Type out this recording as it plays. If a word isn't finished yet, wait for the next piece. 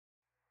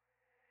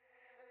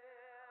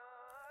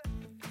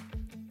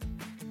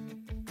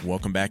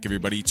Welcome back,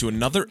 everybody, to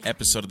another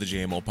episode of the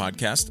JMO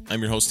podcast.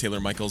 I'm your host, Taylor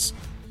Michaels.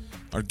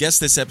 Our guest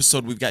this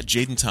episode, we've got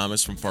Jadyn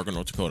Thomas from Fargo,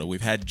 North Dakota.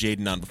 We've had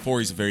Jadyn on before.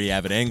 He's a very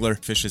avid angler,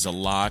 fishes a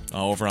lot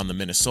over on the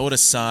Minnesota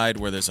side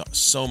where there's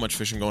so much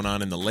fishing going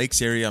on in the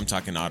lakes area. I'm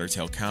talking Otter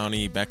Tail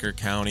County, Becker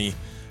County.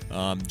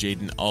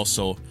 Jadyn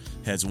also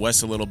heads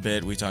west a little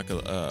bit. We talk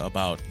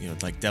about,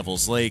 like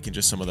Devil's Lake and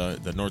just some of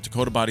the North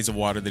Dakota bodies of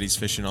water that he's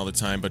fishing all the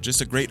time. But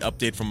just a great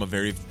update from a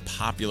very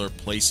popular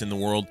place in the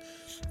world.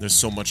 There's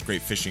so much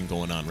great fishing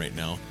going on right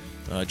now.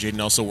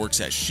 Jadyn also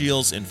works at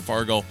Shields in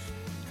Fargo.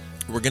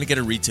 We're going to get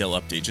a retail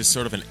update, just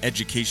sort of an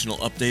educational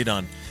update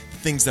on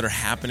things that are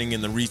happening in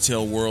the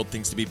retail world,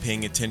 things to be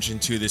paying attention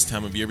to this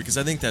time of year, because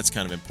I think that's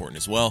kind of important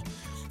as well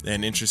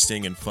and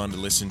interesting and fun to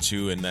listen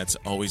to, and that's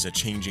always a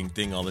changing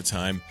thing all the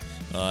time.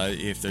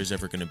 If there's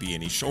ever going to be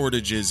any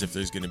shortages, if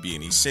there's going to be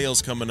any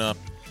sales coming up,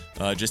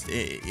 just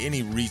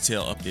any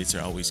retail updates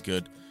are always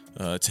good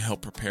to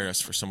help prepare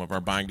us for some of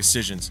our buying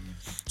decisions.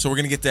 So we're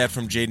going to get that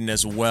from Jadyn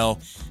as well.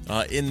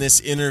 In this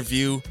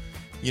interview,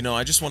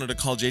 I just wanted to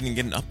call Jadyn and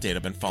get an update.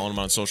 I've been following him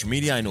on social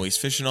media. I know he's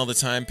fishing all the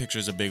time,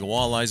 pictures of big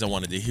walleyes. I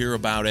wanted to hear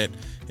about it.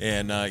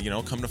 And,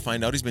 come to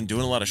find out he's been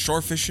doing a lot of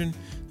shore fishing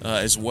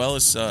as well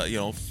as,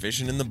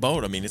 fishing in the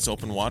boat. I mean, it's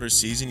open water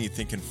season. You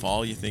think in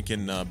fall, you think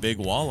in big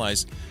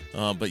walleyes.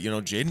 But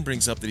Jadyn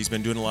brings up that he's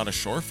been doing a lot of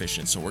shore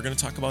fishing. So we're going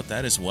to talk about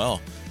that as well.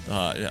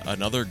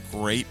 Another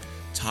great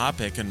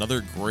topic,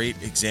 another great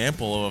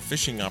example of a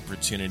fishing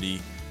opportunity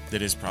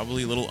that is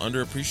probably a little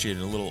underappreciated,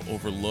 a little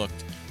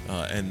overlooked.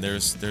 And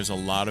there's a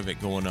lot of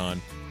it going on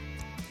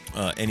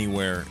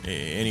anywhere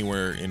in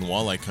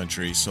walleye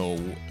country. So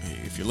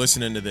if you're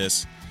listening to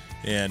this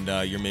and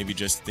you're maybe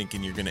just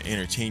thinking you're going to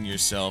entertain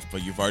yourself,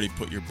 but you've already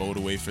put your boat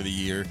away for the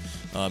year,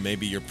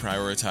 maybe you're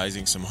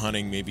prioritizing some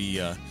hunting,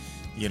 maybe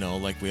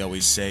like we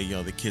always say,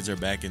 the kids are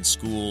back in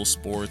school,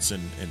 sports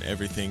and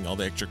everything, all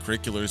the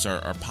extracurriculars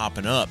are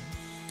popping up.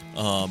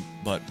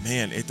 But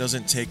man, it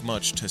doesn't take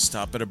much to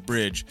stop at a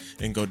bridge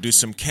and go do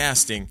some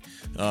casting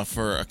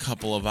for a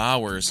couple of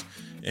hours.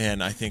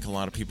 And I think a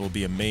lot of people will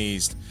be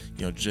amazed,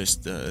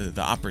 just the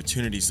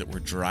opportunities that we're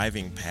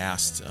driving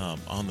past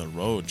on the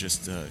road,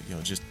 just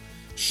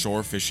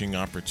shore fishing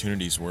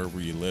opportunities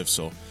wherever you live.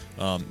 So,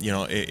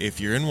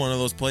 if you're in one of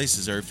those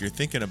places, or if you're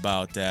thinking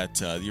about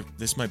that,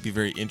 this might be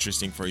very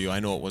interesting for you. I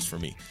know it was for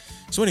me.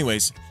 So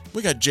anyways,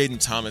 we got Jadyn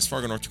Thomas,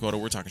 Fargo, North Dakota.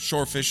 We're talking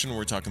shore fishing,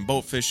 we're talking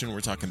boat fishing,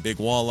 we're talking big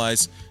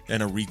walleyes,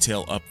 and a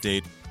retail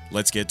update.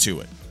 Let's get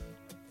to it.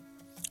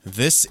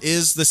 This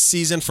is the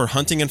season for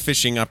hunting and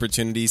fishing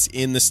opportunities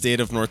in the state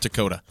of North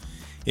Dakota.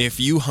 If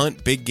you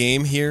hunt big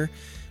game here,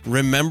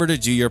 remember to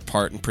do your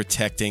part in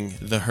protecting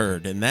the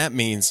herd, and that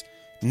means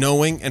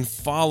knowing and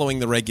following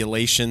the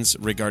regulations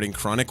regarding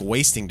chronic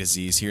wasting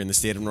disease here in the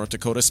state of North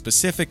Dakota,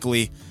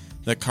 specifically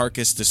the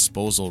carcass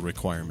disposal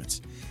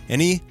requirements.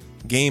 Any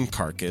game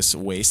carcass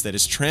waste that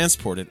is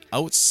transported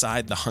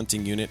outside the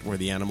hunting unit where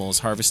the animal is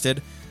harvested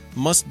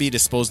must be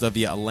disposed of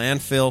via a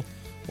landfill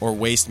or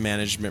waste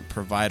management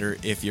provider.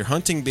 If you're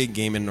hunting big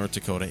game in North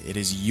Dakota, it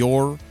is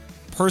your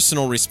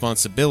personal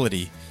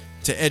responsibility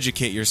to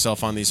educate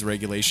yourself on these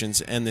regulations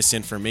and this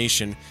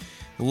information.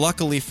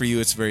 Luckily for you,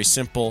 it's very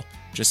simple.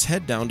 Just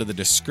head down to the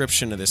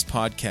description of this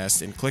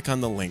podcast and click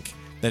on the link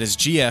that is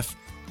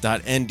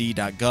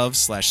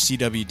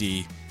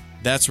gf.nd.gov/CWD.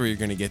 That's where you're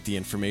going to get the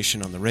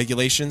information on the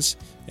regulations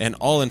and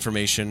all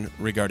information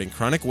regarding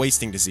chronic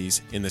wasting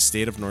disease in the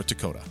state of North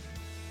Dakota.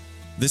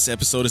 This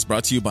episode is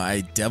brought to you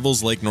by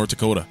Devil's Lake, North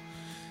Dakota.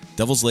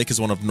 Devil's Lake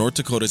is one of North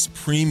Dakota's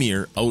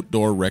premier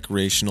outdoor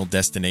recreational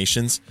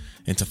destinations.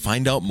 And to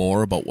find out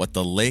more about what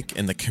the lake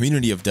and the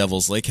community of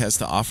Devil's Lake has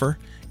to offer,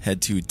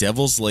 head to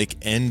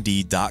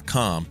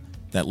devilslakend.com.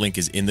 That link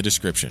is in the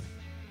description.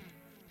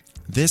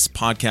 This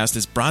podcast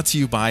is brought to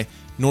you by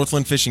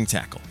Northland Fishing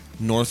Tackle.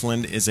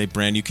 Northland is a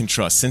brand you can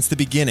trust. Since the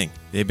beginning,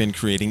 they've been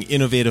creating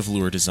innovative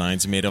lure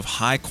designs made of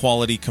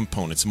high-quality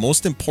components.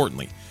 Most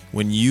importantly,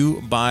 when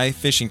you buy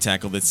fishing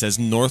tackle that says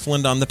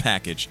Northland on the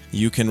package,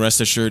 you can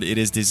rest assured it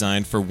is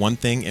designed for one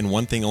thing and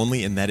one thing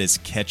only, and that is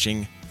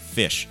catching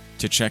fish.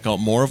 To check out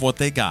more of what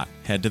they got,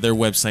 head to their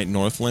website,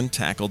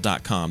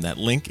 northlandtackle.com. That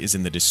link is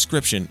in the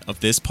description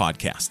of this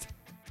podcast.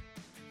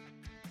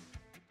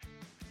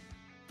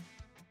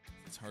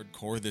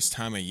 Hardcore this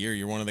time of year.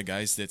 You're one of the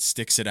guys that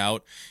sticks it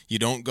out. You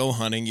don't go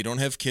hunting. You don't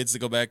have kids that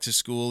go back to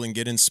school and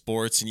get in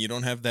sports, and you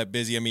don't have that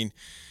busy. I mean,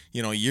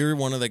 you're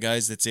one of the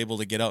guys that's able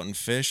to get out and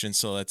fish, and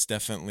so that's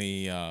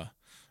definitely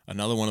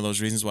another one of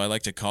those reasons why I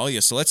like to call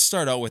you. So let's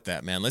start out with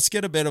that, man. Let's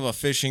get a bit of a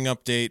fishing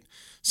update,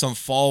 some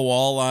fall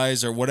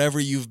walleyes or whatever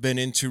you've been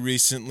into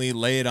recently.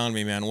 Lay it on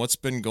me, man. What's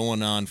been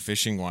going on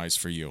fishing-wise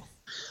for you?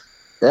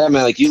 Yeah,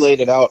 man, like you laid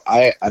it out.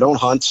 I don't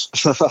hunt.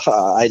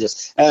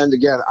 And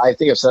again, I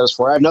think I've said this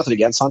before. I have nothing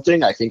against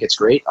hunting. I think it's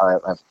great. I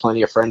have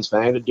plenty of friends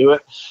planning to do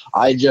it.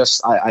 I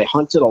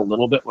hunted a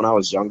little bit when I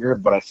was younger,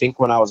 but I think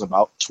when I was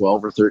about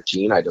 12 or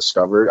 13, I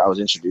was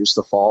introduced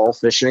to fall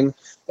fishing,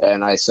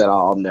 and I said,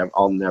 I'll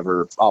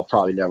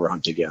probably never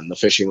hunt again. The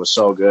fishing was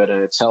so good,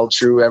 and it's held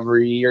true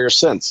every year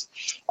since.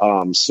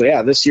 So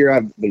yeah, this year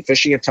I've been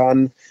fishing a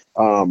ton.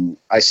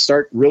 I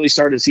really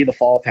started to see the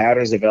fall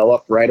patterns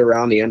develop right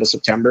around the end of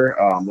September.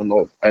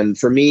 And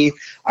for me,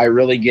 I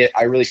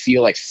really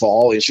feel like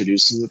fall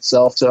introduces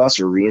itself to us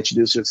or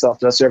reintroduces itself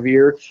to us every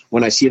year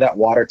when I see that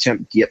water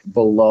temp get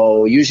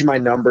below. Usually my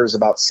number is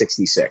about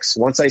 66.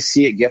 Once I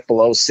see it get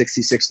below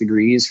 66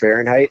 degrees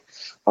Fahrenheit,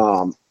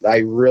 I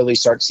really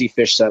start to see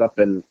fish set up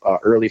in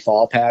early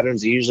fall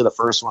patterns. Usually the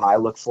first one I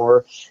look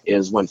for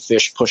is when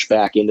fish push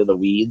back into the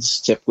weeds,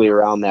 typically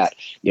around that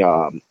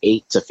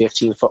 8 to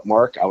 15 foot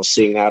mark. I was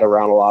seeing that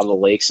around a lot of the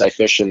lakes I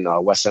fish in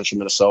west central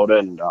Minnesota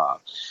and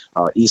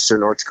eastern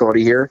North Dakota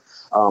here.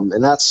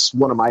 And that's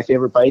one of my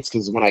favorite bites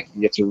because when I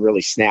can get to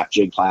really snap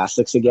jig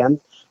plastics again.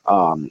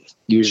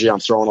 Usually I'm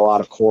throwing a lot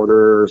of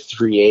 1/4,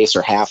 3/8,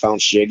 or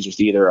half-ounce jigs with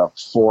either a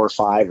 4,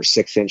 5, or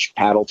 6-inch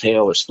paddle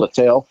tail or split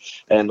tail.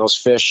 And those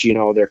fish,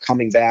 they're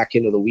coming back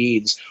into the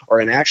weeds.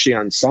 And actually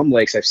on some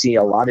lakes, I've seen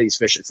a lot of these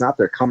fish. It's not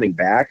they're coming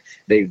back.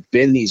 They've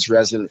been these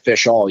resident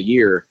fish all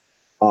year.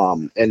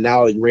 And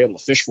now we're able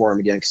to fish for them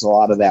again because a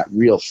lot of that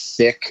real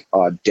thick,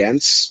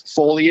 dense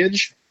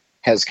foliage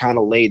has kind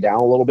of laid down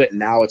a little bit. And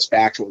now it's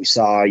back to what we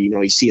saw,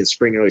 you see in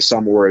spring, early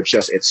summer, where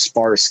it's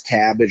sparse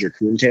cabbage or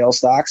coontail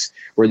stocks,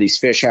 where these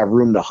fish have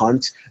room to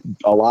hunt.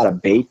 A lot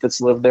of bait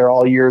that's lived there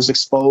all year is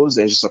exposed.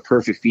 And it's just a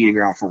perfect feeding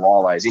ground for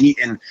walleyes.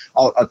 And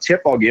a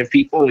tip I'll give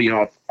people,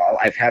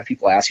 I've had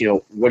people ask,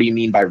 what do you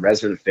mean by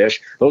resident fish?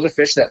 Those are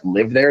fish that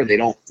live there. They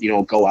don't,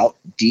 go out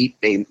deep.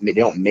 They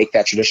don't make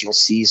that traditional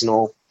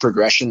seasonal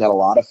progression that a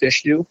lot of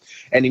fish do.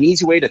 And an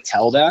easy way to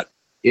tell that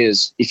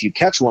is if you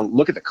catch one,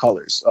 look at the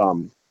colors.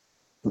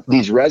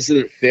 These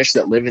resident fish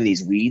that live in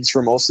these weeds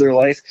for most of their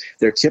life,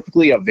 they're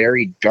typically a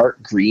very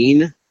dark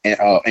green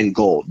and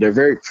gold. They're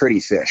very pretty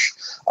fish.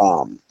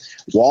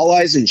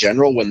 Walleyes in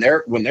general, when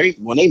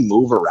they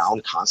move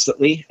around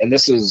constantly, and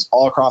this is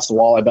all across the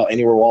walleye belt,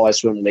 anywhere walleyes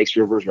swim, lakes,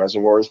 rivers,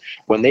 reservoirs,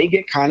 when they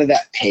get kind of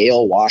that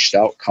pale, washed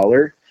out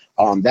color,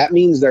 that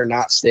means they're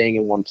not staying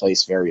in one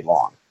place very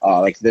long.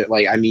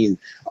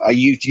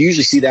 You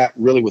usually see that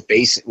really with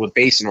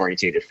basin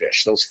orientated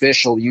fish. Those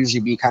fish will usually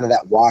be kind of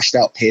that washed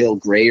out pale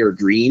gray or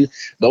green.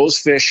 Those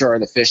fish are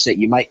the fish that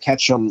you might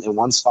catch them in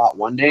one spot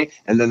one day,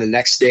 and then the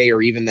next day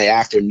or even the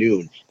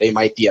afternoon, they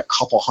might be a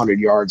couple 100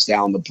 yards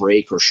down the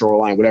break or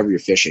shoreline, whatever you're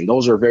fishing.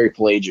 Those are very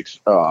pelagic,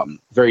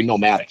 very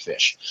nomadic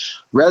fish.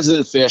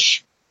 Resident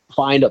fish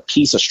find a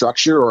piece of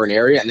structure or an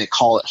area and they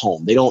call it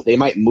home. They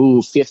might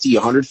move 50,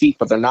 100 feet,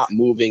 but they're not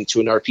moving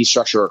to another piece of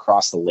structure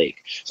across the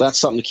lake. So that's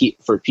something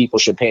people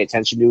should pay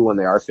attention to when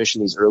they are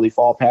fishing these early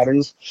fall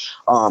patterns.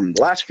 The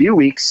last few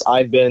weeks,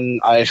 I've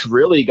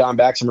really gone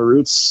back to my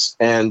roots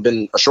and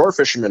been a shore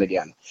fisherman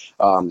again.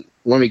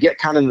 When we get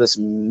kind of this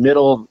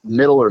middle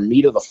or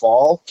meat of the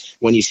fall,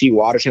 when you see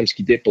water temps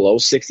dip below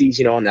 60s,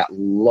 in that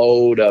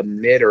low to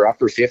mid or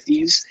upper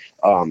 50s,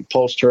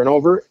 post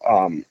turnover,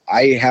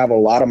 I have a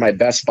lot of my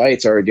best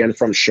bites are again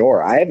from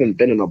shore. I haven't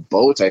been in a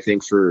boat, I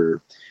think,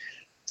 for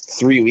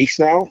 3 weeks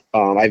now.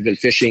 I've been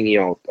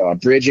fishing,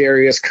 bridge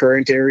areas,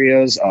 current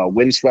areas,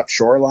 windswept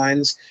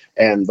shorelines,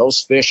 and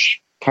those fish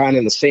kind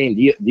of the same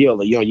deal.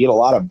 You get a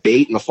lot of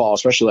bait in the fall,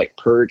 especially like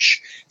perch,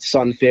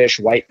 sunfish,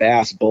 white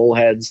bass,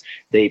 bullheads.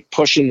 They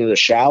push into the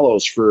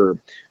shallows for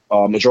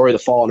majority of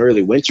the fall and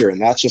early winter,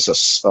 and that's just a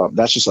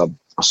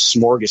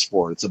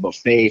smorgasbord. It's a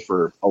buffet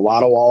for a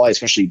lot of walleyes,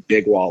 especially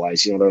big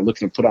walleyes. They're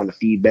looking to put on the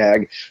feed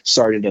bag,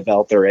 starting to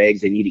develop their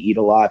eggs. They need to eat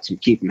a lot to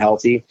keep them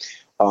healthy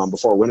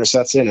before winter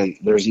sets in, and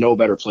there's no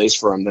better place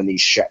for them than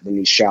these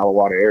shallow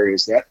water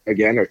areas that,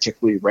 again, are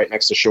typically right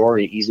next to shore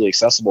and easily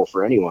accessible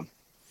for anyone.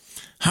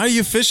 How are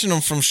you fishing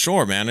them from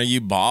shore, man? Are you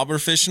bobber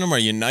fishing them? Are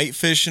you night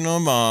fishing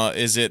them?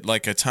 Is it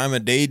like a time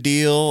of day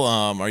deal?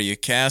 Are you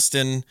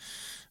casting,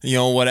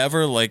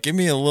 whatever? Like, give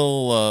me a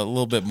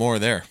little bit more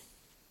there.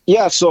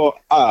 Yeah, so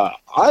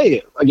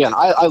I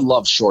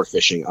love shore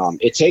fishing.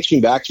 It takes me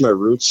back to my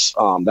roots.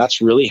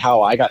 That's really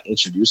how I got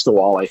introduced to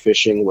walleye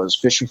fishing, was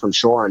fishing from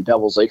shore on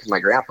Devil's Lake with my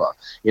grandpa.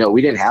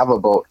 We didn't have a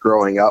boat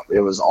growing up.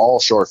 It was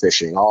all shore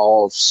fishing,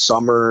 all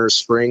summer,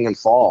 spring, and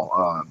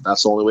fall.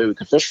 That's the only way we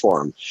could fish for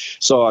them.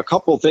 So a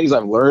couple of things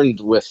I've learned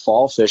with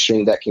fall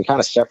fishing that can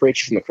kind of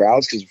separate you from the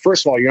crowds, because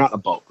first of all, you're not in a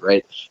boat,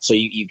 right? So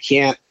you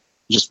can't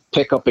just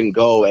pick up and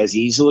go as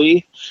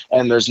easily,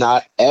 and there's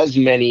not as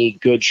many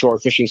good shore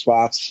fishing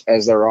spots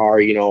as there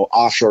are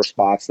offshore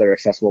spots that are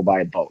accessible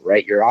by a boat,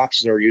 right? Your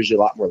options are usually a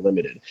lot more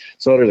limited.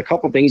 So there's a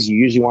couple of things you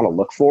usually want to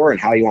look for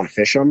and how you want to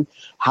fish them.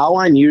 How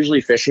I'm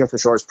usually fishing them for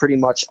shore is pretty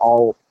much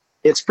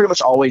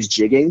always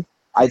jigging.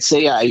 I'd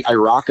say I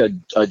rock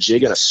a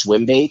jig and a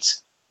swim bait.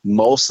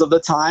 Most of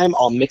the time,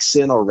 I'll mix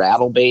in a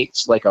rattle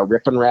bait, like a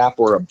rip and wrap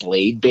or a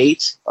blade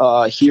bait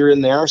here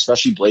and there,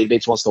 especially blade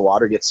baits once the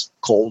water gets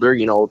colder,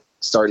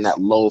 starting that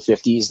low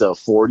 50s to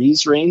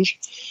 40s range.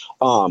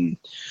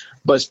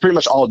 But it's pretty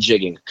much all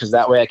jigging, because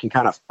that way I can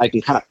kind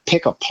of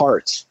pick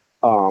apart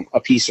a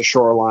piece of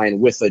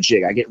shoreline with a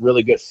jig. I get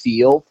really good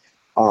feel.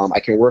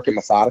 I can work it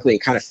methodically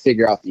and kind of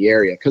figure out the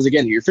area. Because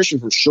again, you're fishing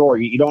from shore,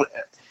 you don't.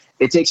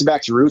 It takes you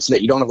back to roots in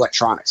that you don't have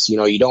electronics.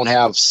 You don't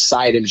have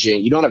side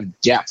imaging. You don't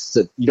have depth.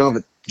 You don't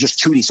have just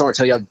 2D sonar to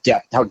tell you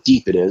how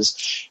deep it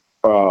is.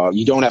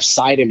 you don't have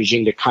side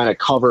imaging to kind of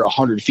cover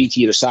 100 feet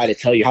to either side to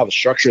tell you how the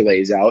structure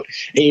lays out,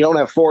 and you don't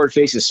have forward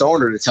facing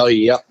sonar to tell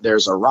you, yep,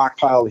 there's a rock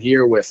pile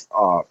here with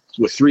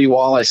 3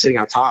 walleyes sitting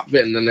on top of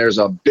it, and then there's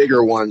a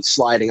bigger one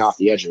sliding off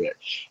the edge of it.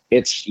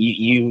 It's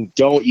you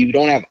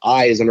don't have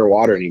eyes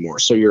underwater anymore.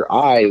 So your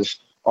eyes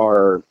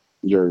are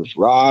your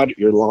rod,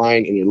 your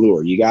line, and your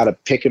lure. You got to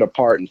pick it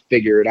apart and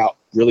figure it out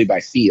really by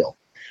feel.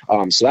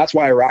 So that's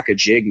why I rock a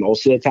jig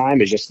most of the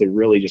time, is just to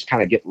really just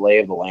kind of get the lay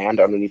of the land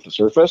underneath the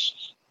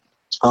surface.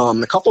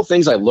 A couple of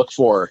things I look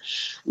for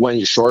when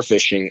you're shore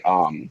fishing.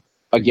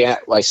 Again,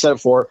 like I said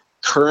before,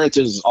 current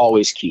is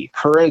always key.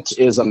 Current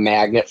is a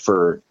magnet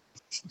for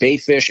bait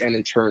fish and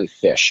in turn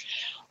fish.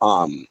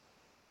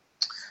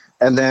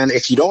 And then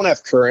if you don't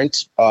have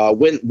current,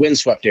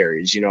 windswept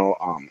areas,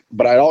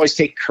 but I'd always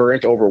take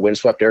current over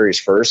windswept areas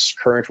first.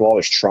 Current will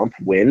always trump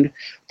wind.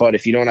 But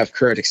if you don't have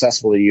current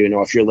accessible to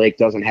you, if your lake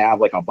doesn't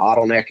have like a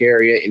bottleneck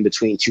area in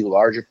between 2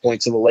 larger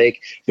points of the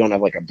lake, you don't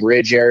have like a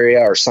bridge area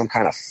or some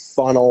kind of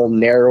funnel,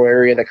 narrow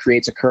area that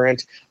creates a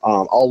current,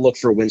 I'll look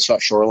for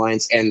windswept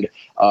shorelines. And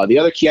the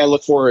other key I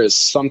look for is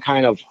some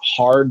kind of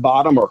hard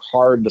bottom or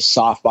hard to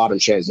soft bottom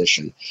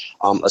transition,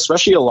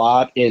 especially a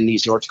lot in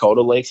these North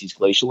Dakota lakes, these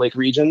glacial lake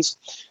regions,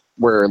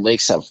 where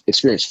lakes have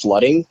experienced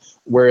flooding,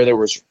 where there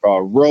was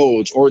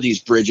roads or these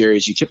bridge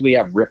areas. You typically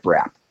have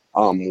riprap,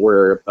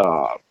 where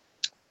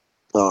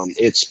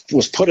it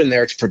was put in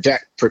there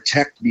to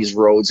protect these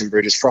roads and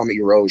bridges from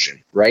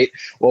erosion, right?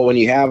 Well, when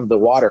you have the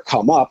water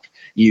come up,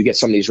 you get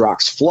some of these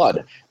rocks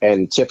flood,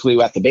 and typically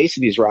at the base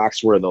of these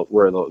rocks, where the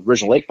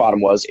original lake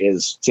bottom was,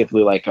 is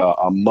typically like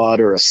a mud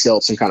or a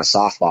silt, some kind of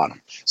soft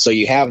bottom. So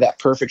you have that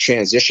perfect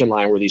transition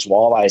line where these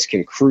walleyes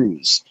can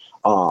cruise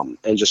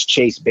and just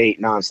chase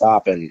bait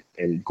nonstop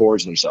and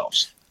gorge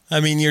themselves. I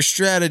mean, your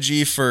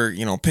strategy for,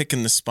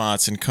 picking the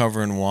spots and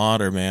covering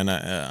water, man,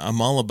 I'm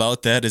all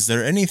about that. Is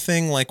there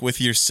anything like with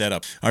your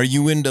setup? Are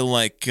you into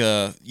like,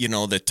 the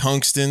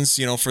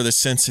tungstens, for the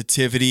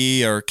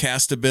sensitivity or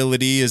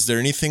castability? Is there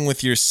anything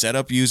with your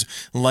setup? Use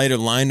lighter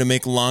line to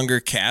make longer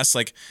casts?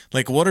 Like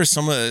what are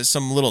some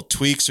little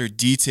tweaks or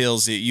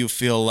details that you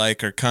feel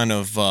like are kind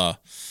of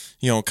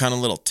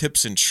little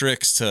tips and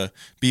tricks to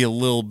be a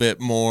little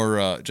bit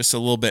more, just a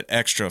little bit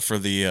extra for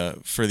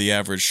the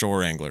average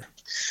shore angler?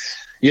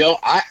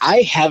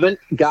 I haven't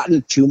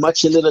gotten too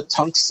much into the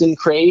tungsten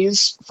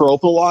craze for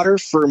opal water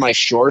for my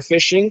shore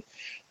fishing,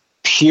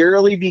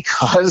 purely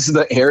because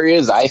the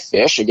areas I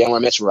fish, again, when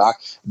I mentioned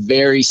rock,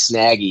 very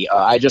snaggy.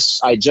 I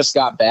just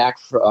got back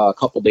a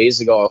couple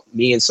days ago.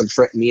 Me and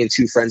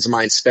 2 friends of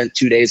mine spent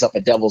 2 days up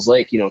at Devil's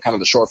Lake, kind of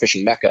the shore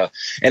fishing mecca,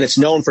 and it's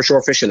known for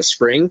shore fishing in the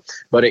spring,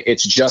 but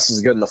it's just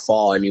as good in the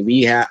fall. I mean,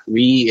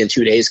 we in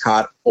 2 days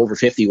caught over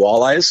 50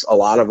 walleyes, a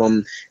lot of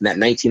them in that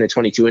 19 to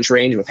 22 inch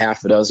range, with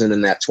half a dozen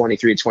in that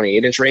 23 to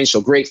 28 inch range. So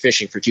great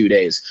fishing for 2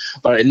 days.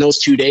 But in those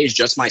 2 days,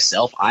 just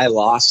myself, I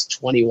lost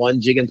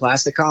 21 jig and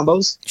plastic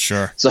combos.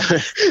 Sure. So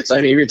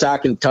I mean, if you're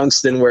talking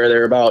tungsten where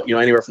they're about,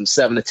 anywhere from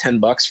 $7 to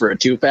 $10 for a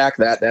 2-pack,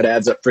 that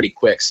adds up pretty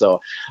quick.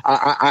 So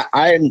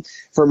I'm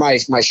for my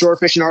shore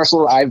fishing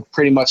arsenal, I've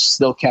pretty much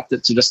still kept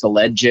it to just the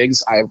lead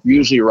jigs. I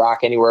usually rock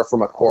anywhere from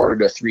 1/4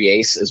 to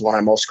 3/8 is what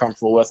I'm most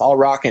comfortable with. I'll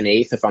rock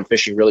 1/8 if I'm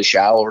fishing really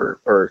shallow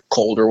or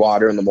colder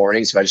water in the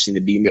mornings, if I just need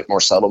to be a bit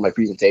more subtle in my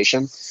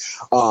presentation.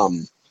 But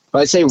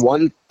I'd say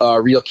one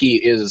real key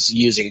is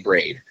using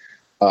braid.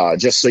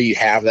 Just so you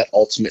have that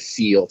ultimate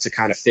feel to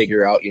kind of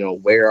figure out,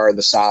 where are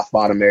the soft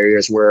bottom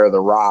areas, where are the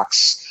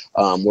rocks,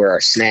 where are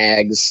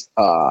snags.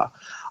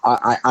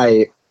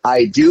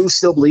 I do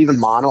still believe in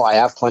mono. I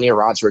have plenty of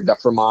rods rigged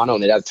up for mono,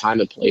 and they have time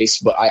and place,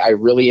 but I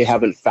really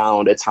haven't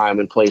found a time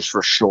and place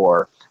for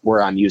shore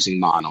where I'm using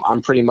mono.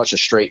 I'm pretty much a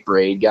straight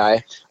braid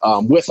guy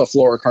with a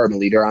fluorocarbon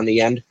leader on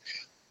the end,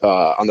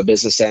 on the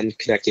business end,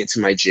 connecting it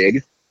to my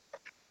jig.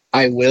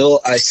 I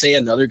say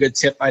another good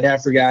tip I'd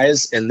have for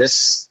guys, and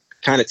this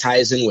kind of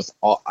ties in with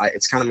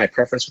it's kind of my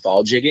preference with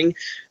all jigging.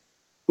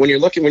 When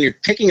you're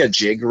picking a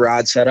jig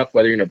rod setup,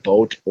 whether you're in a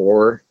boat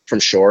or from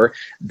shore,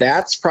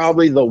 that's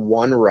probably the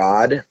one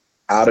rod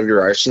out of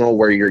your arsenal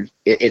where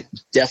it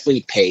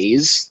definitely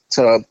pays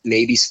to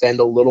maybe spend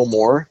a little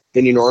more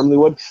than you normally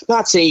would.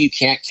 Not saying you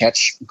can't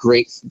catch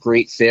great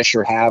fish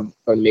or have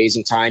an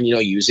amazing time,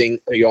 using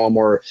a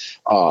more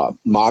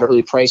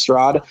moderately priced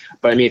rod.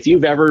 But I mean, if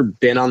you've ever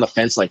been on the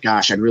fence, like,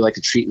 gosh, I'd really like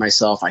to treat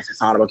myself, I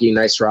thought about getting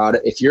a nice rod.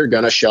 If you're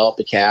gonna shell up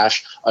the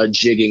cash, a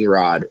jigging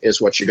rod is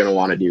what you're gonna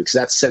want to do, because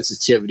that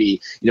sensitivity,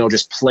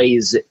 just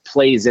plays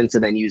into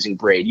then using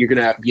braid. You're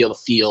gonna be able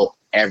to feel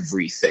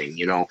everything,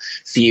 you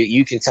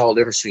can tell the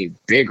difference between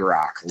big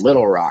rock,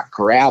 little rock,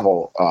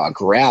 gravel,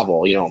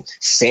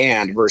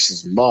 sand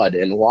versus mud.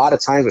 And a lot of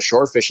times with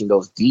shore fishing,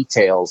 those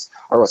details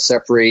are what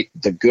separate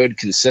the good,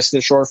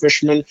 consistent shore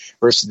fishermen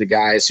versus the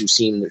guys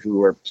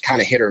who are kind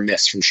of hit or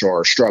miss from shore,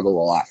 or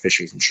struggle a lot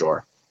fishing from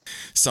shore.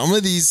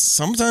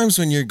 Sometimes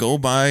when you go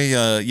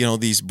by,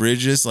 these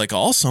bridges, like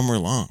all summer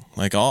long,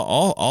 like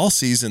all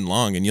season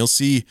long, and you'll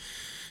see,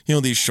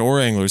 these shore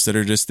anglers that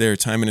are just there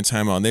time in and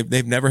time out.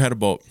 They've never had a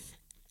boat.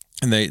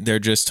 And they're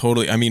just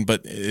totally, I mean,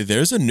 but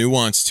there's a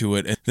nuance to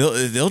it.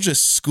 They'll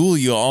just school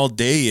you all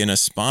day in a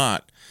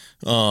spot.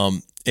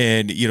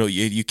 And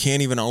you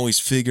can't even always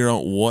figure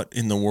out what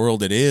in the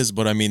world it is,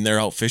 but I mean,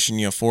 they're out fishing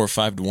you 4 or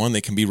 5 to 1.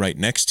 They can be right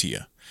next to you,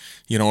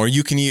 or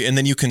and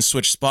then you can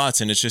switch spots,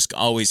 and it's just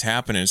always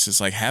happening. It's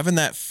just like having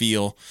that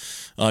feel,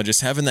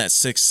 just having that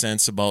sixth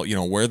sense about,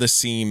 where the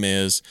seam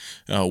is,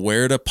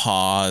 where to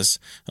pause,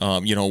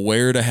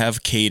 where to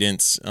have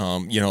cadence,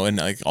 and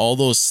like all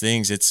those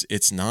things.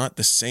 It's not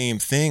the same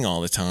thing all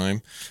the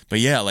time, but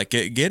yeah, like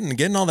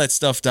getting all that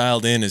stuff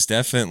dialed in is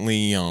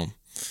definitely,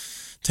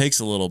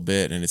 takes a little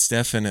bit. And it's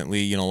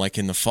definitely, like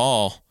in the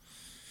fall,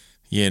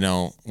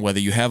 whether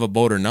you have a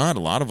boat or not, a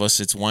lot of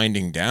us, it's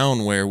winding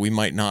down where we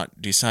might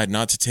not decide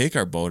not to take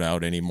our boat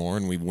out anymore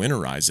and we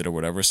winterize it or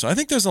whatever. So I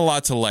think there's a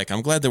lot to like.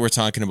 I'm glad that we're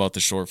talking about the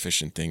shore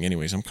fishing thing.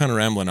 Anyways, I'm kind of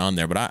rambling on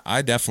there, but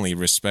I definitely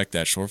respect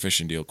that shore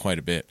fishing deal quite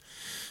a bit.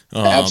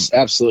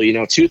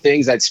 Absolutely. 2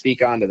 things I'd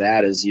speak on to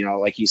that is,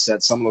 like you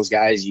said, some of those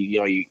guys,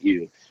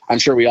 I'm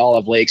sure we all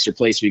have lakes or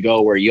places we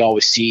go where you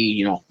always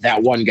see,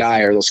 that one guy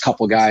or those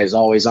couple guys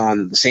always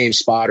on the same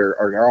spot or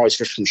are always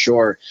fishing from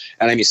shore.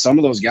 And I mean, some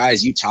of those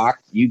guys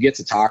you get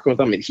to talk with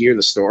them and hear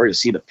the story, to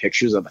see the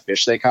pictures of the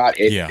fish they caught.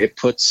 It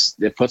puts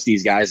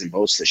these guys in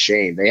boats to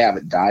shame. They have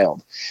it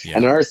dialed. Yeah.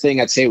 And another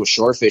thing I'd say with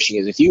shore fishing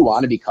is if you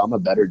want to become a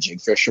better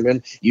jig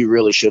fisherman, you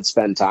really should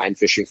spend time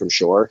fishing from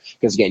shore.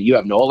 Because again, you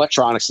have no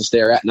electronics to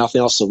stare at,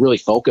 nothing else to really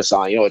focus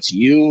on. It's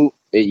you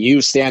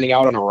standing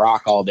out on a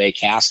rock all day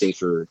casting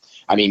for,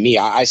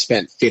 I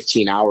spent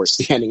 15 hours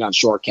standing on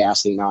shore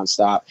casting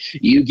nonstop.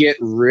 You get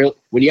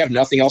when you have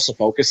nothing else to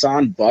focus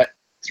on but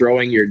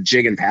throwing your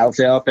jig and paddle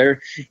tail out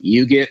there,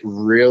 you get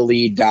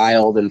really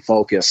dialed and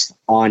focused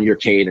on your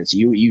cadence.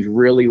 You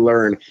really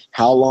learn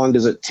how long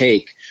does it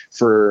take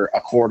for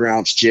a 1/4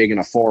 ounce jig and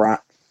a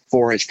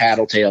 4-inch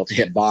paddle tail to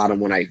hit bottom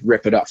when I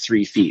rip it up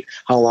 3 feet.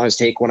 How long does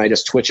it take when I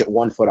just twitch it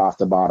 1 foot off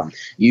the bottom?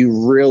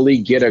 You really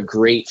get a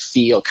great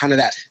feel, kind of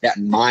that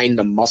mind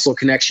to muscle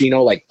connection,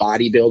 like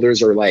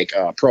bodybuilders or like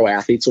pro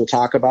athletes will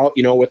talk about,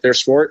 with their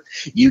sport.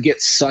 You get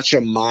such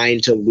a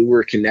mind to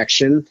lure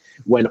connection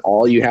when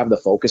all you have to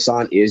focus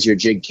on is your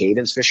jig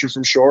cadence fishing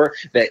from shore,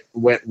 that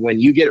when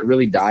you get it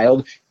really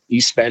dialed,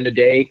 you spend a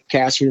day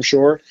casting from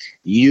shore,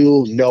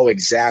 you know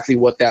exactly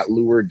what that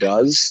lure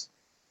does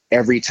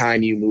every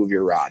time you move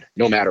your rod,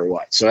 no matter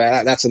what. So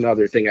that's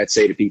another thing I'd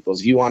say to people is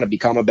if you want to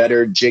become a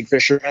better jig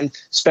fisherman,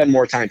 spend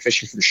more time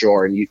fishing from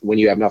shore and when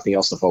you have nothing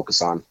else to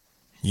focus on.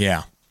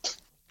 Yeah.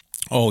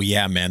 Oh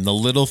yeah, man. The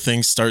little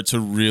things start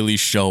to really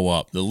show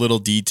up. The little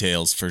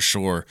details for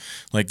sure.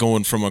 Like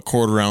going from a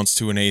 1/4 ounce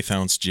to an 1/8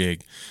 ounce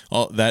jig.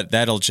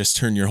 That'll just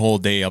turn your whole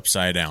day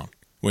upside down.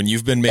 When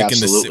you've been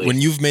making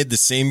when you've made the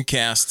same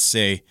cast,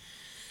 say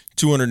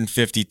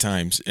 250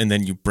 times, and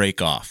then you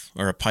break off,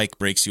 or a pike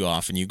breaks you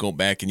off, and you go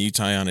back and you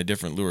tie on a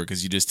different lure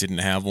because you just didn't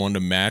have one to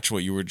match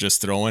what you were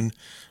just throwing.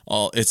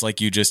 It's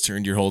like you just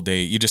turned your whole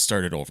day. You just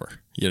started over.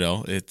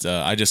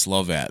 I just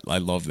love that. I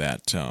love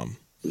that.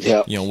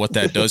 Yeah. What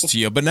that does to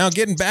you. But now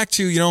getting back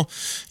to,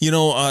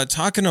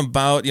 talking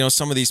about,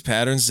 some of these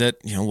patterns that,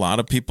 a lot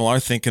of people are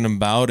thinking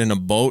about in a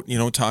boat,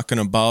 talking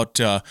about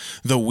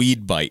the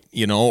weed bite,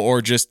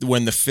 or just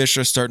when the fish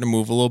are starting to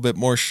move a little bit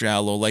more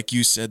shallow. Like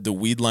you said, the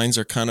weed lines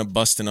are kind of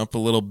busting up a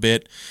little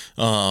bit,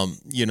 shorter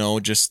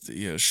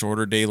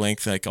day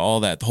length, like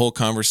all that. The whole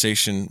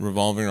conversation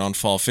revolving around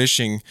fall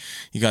fishing.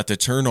 You got the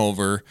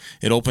turnover.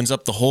 It opens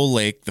up the whole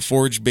lake. The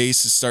forage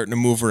base is starting to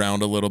move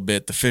around a little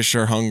bit. The fish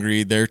are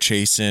hungry. They're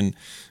chasing.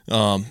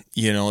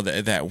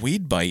 That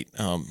weed bite.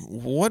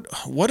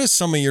 What is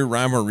some of your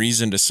rhyme or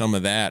reason to some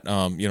of that?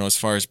 As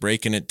far as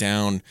breaking it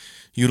down,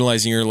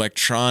 utilizing your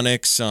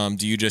electronics.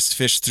 Do you just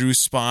fish through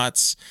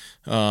spots?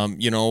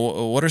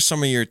 What are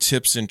some of your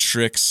tips and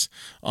tricks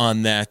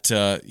on that?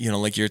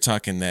 Like you're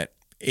talking that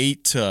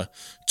 8 to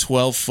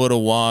 12 foot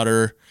of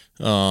water.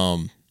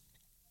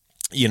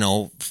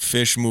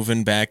 Fish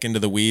moving back into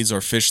the weeds, or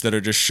fish that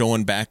are just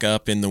showing back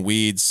up in the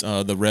weeds,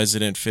 the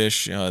resident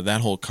fish, that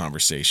whole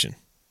conversation.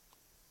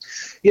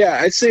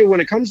 Yeah, I'd say when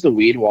it comes to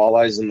weed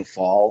walleyes in the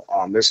fall,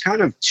 there's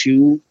kind of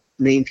 2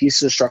 main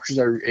pieces of structures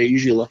I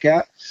usually look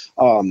at.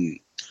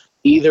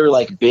 Either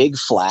like big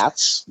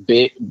flats,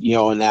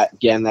 and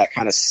that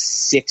kind of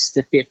 6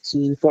 to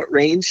 15 foot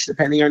range,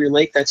 depending on your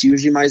lake. That's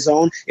usually my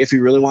zone. If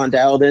you really want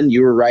dialed in,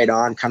 you were right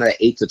on. Kind of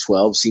 8 to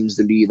 12 seems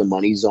to be the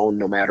money zone,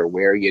 no matter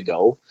where you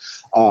go.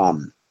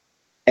 Or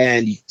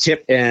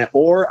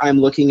I'm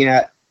looking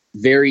at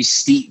very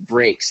steep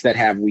breaks that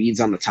have weeds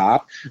on the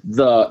top.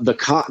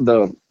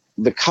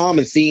 The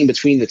common theme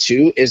between the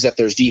two is that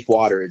there's deep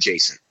water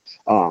adjacent.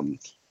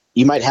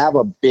 You might have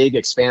a big,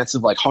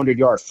 expansive, like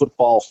 100-yard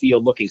football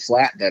field looking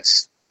flat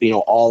that's,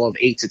 all of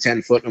 8 to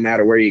 10 foot, no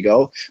matter where you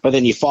go. But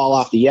then you fall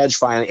off the edge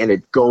finally, and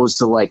it goes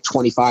to like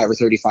 25 or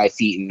 35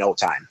 feet in no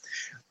time.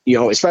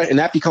 Especially, and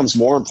that becomes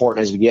more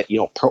important as we get,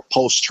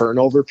 post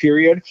turnover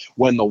period,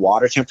 when the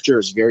water temperature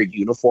is very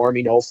uniform,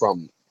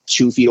 from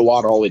 2 feet of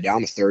water all the way down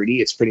to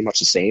 30. It's pretty much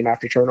the same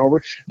after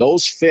turnover.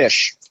 Those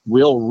fish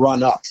will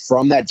run up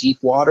from that deep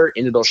water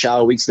into those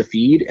shallow weeds to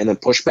feed and then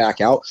push back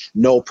out.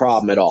 No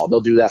problem at all.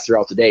 They'll do that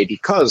throughout the day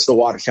because the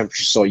water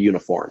temperature is so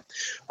uniform.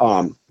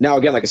 Now,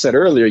 again, like I said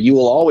earlier, you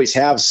will always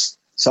have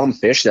some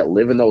fish that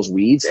live in those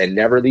weeds and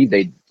never leave.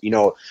 They,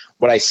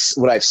 what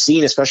I've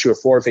seen, especially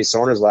with forward-faced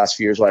owners the last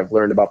few years, what I've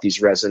learned about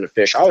these resident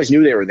fish, I always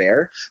knew they were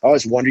there. I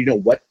always wondered,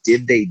 what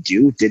did they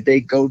do? Did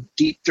they go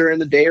deep during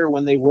the day or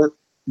when they weren't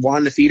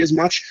wanting to feed as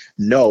much?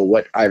 No,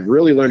 what I've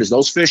really learned is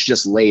those fish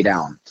just lay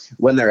down.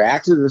 When they're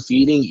active in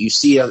feeding, you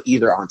see them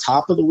either on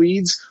top of the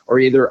weeds or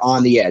either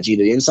on the edge,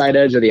 either the inside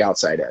edge or the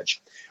outside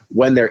edge.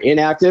 When they're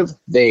inactive,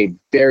 they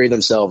bury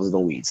themselves in the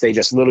weeds. They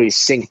just literally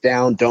sink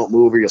down, don't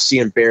move, or you'll see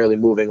them barely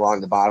moving along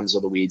the bottoms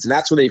of the weeds. And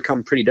that's when they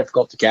become pretty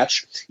difficult to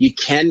catch. You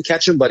can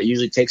catch them, but it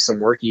usually takes some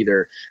work,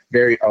 either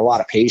a lot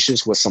of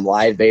patience with some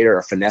live bait or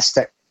a finesse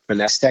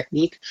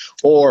technique,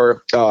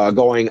 or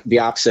going the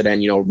opposite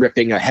end,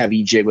 ripping a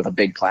heavy jig with a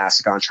big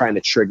plastic on, trying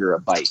to trigger a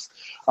bite.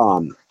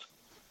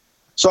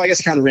 So I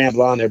guess I kind of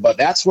rambled on there, but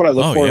that's what I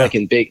look for, like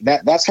in big.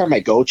 That's kind of my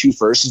go-to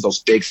first, is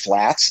those big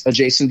flats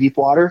adjacent to deep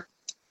water.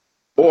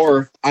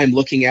 Or I'm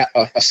looking at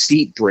a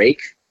steep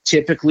break,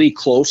 typically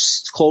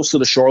close to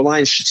the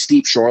shoreline,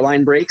 steep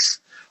shoreline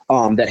breaks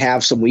that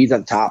have some weeds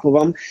on top of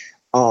them.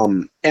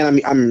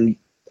 And I'm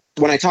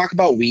when I talk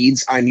about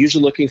weeds, I'm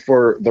usually looking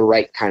for the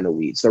right kind of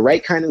weeds. The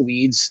right kind of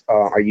weeds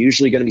are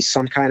usually going to be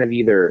some kind of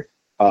either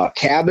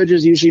cabbage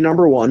is usually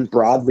number one,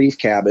 broadleaf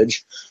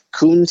cabbage,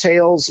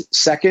 coontails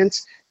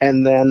second,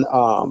 and then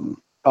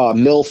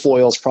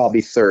milfoil is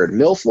probably third.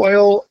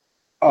 Milfoil,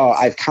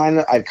 I've kind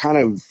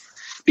of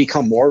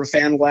become more of a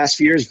fan of the last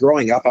few years.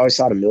 Growing up, I always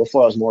thought of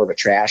milfoil as more of a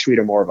trash weed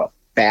or more of a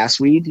bass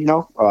weed,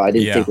 I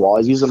didn't think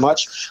walleyes use it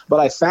much, but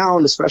I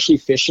found, especially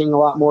fishing a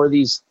lot more of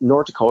these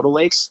North Dakota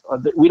lakes,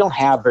 we don't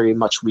have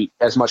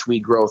as much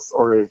weed growth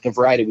or the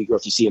variety of weed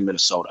growth you see in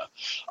Minnesota.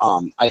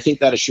 I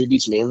think that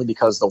attributes mainly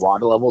because the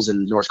water levels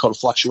in North Dakota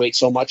fluctuate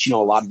so much. A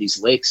lot of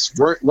these lakes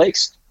weren't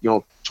lakes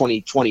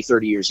 20,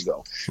 30 years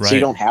ago. Right. So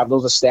you don't have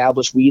those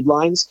established weed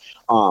lines.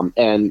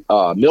 And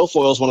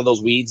milfoil is one of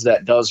those weeds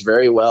that does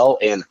very well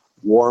in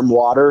warm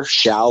water,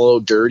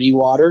 shallow, dirty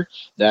water.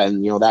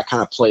 Then that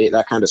kind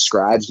of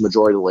describes the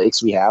majority of the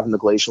lakes we have in the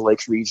glacial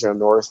lakes region of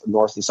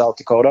North and South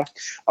Dakota.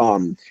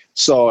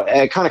 So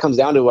it kind of comes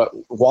down to what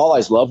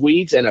walleyes love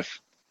weeds, and if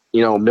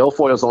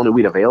milfoil is the only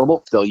weed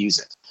available, they'll use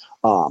it.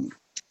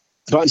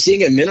 But I'm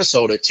seeing it in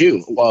Minnesota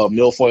too.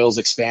 Milfoil is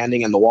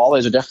expanding, and the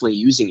walleyes are definitely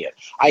using it.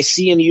 I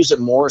see them use it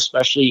more,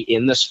 especially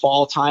in this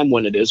fall time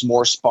when it is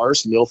more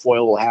sparse.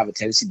 Milfoil will have a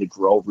tendency to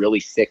grow really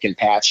thick and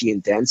patchy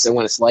and dense. And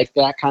when it's like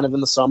that kind of in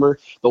the summer,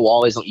 the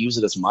walleyes don't use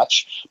it as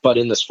much. But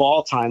in this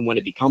fall time, when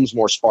it becomes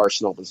more sparse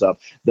and opens up,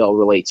 they'll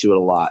relate to it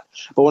a lot.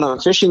 But when I'm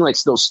fishing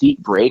like those steep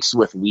breaks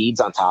with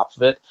weeds on top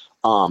of it,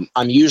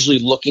 I'm usually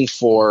looking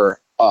for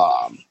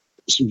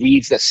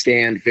weeds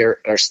that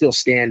are still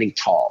standing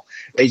tall.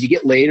 As you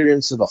get later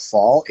into the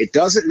fall, it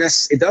doesn't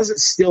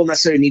still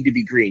necessarily need to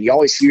be green. You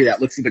always hear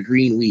that, look for the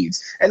green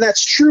weeds. And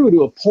that's true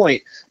to a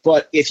point,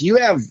 but if you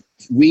have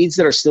weeds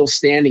that are still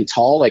standing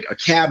tall, like a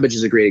cabbage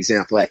is a great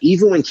example of that.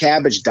 Even when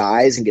cabbage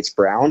dies and gets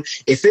brown,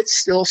 if it's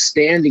still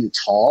standing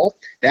tall,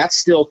 that's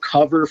still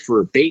cover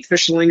for bait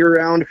fish to linger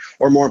around,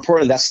 or more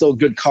importantly, that's still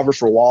good cover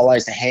for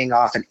walleyes to hang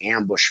off and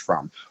ambush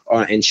from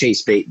and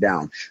chase bait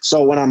down.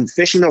 So when I'm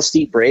fishing those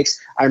steep breaks,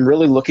 I'm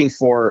really looking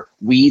for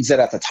weeds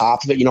that at the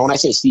top of it, when I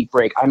say steep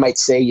break, I might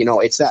say,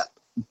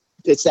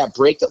 it's that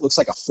break that looks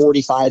like a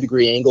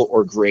 45-degree angle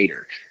or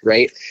greater,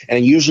 right?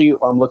 And usually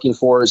what I'm looking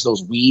for is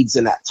those weeds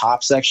in that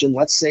top section.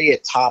 Let's say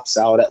it tops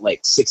out at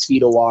like 6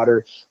 feet of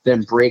water,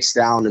 then breaks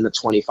down into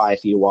 25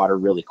 feet of water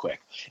really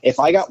quick. If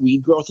I got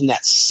weed growth in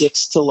that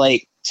 6 to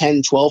like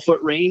 10,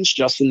 12-foot range,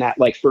 just in that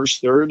like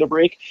first third of the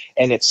break,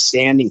 and it's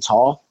standing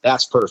tall,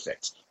 that's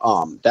perfect.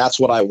 That's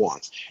what I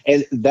want.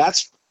 And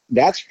that's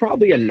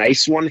probably a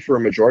nice one for a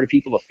majority of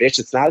people to fish.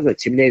 It's not as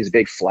intimidating as a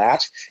big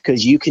flat,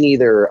 because you can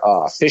either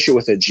fish it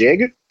with a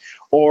jig,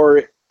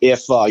 or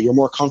if you're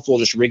more comfortable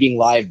just rigging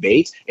live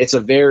bait, that's a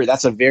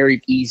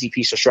very easy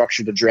piece of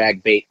structure to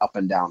drag bait up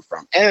and down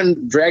from.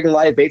 And dragging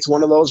live bait's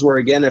one of those where,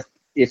 again,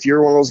 if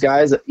you're one of those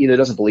guys that either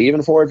doesn't believe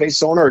in forward-faced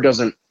sonar or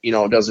doesn't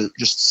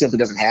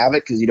have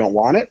it because you don't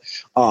want it,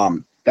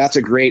 that's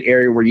a great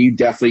area where you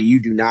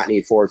do not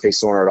need forward-faced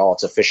sonar at all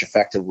to fish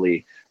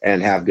effectively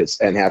and have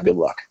good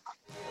luck.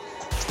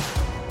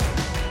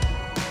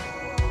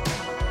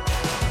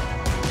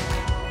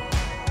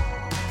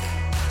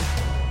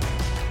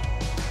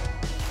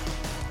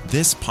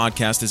 This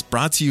podcast is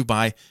brought to you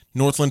by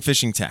Northland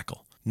Fishing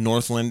Tackle.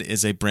 Northland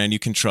is a brand you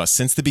can trust.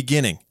 Since the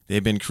beginning,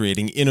 they've been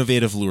creating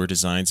innovative lure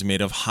designs made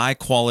of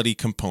high-quality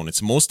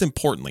components. Most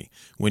importantly,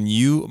 when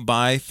you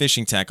buy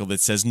fishing tackle that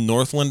says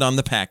Northland on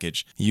the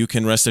package, you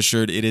can rest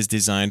assured it is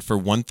designed for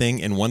one thing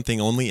and one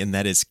thing only, and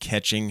that is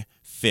catching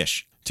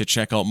fish. To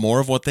check out more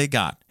of what they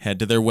got, head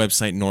to their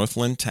website,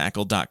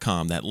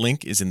 northlandtackle.com. That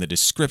link is in the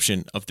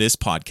description of this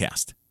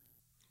podcast.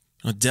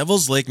 Now,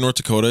 Devil's Lake, North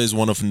Dakota is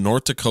one of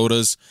North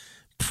Dakota's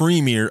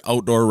premier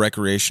outdoor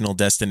recreational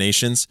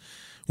destinations,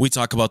 We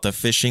talk about the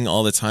fishing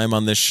all the time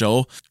on this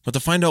show, but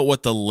to find out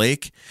what the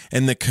lake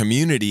and the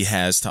community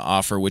has to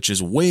offer, which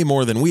is way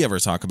more than we ever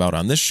talk about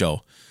on this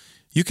show,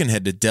 you can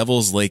head to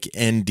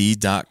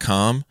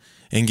devilslakend.com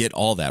and get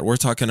all that. We're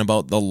talking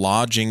about the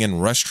lodging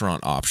and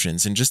restaurant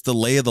options and just the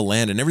lay of the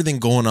land and everything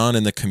going on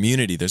in the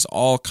community. There's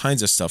all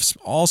kinds of stuff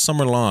all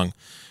summer long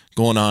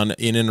going on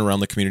in and around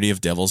the community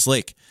of Devil's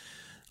Lake.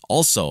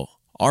 Also,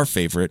 our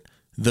favorite,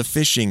 the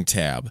fishing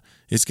tab.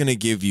 It's going to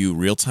give you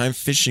real-time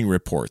fishing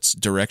reports,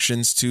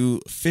 directions to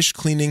fish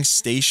cleaning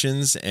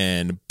stations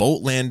and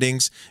boat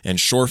landings and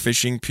shore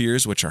fishing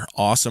piers, which are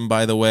awesome,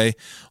 by the way.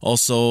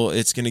 Also,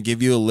 it's going to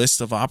give you a list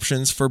of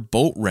options for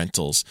boat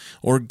rentals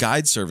or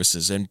guide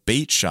services and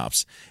bait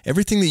shops.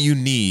 Everything that you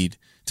need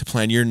to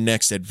plan your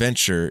next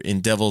adventure in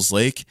Devil's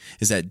Lake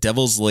is at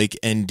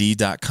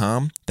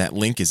devilslakend.com. That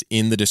link is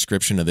in the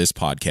description of this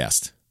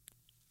podcast.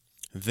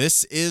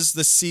 This is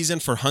the season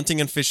for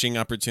hunting and fishing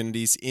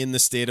opportunities in the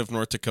state of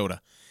North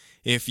Dakota.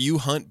 If you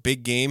hunt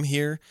big game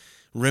here,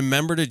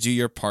 remember to do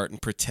your part in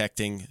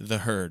protecting the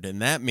herd,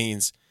 and that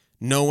means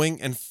knowing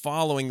and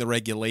following the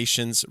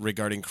regulations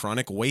regarding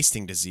chronic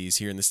wasting disease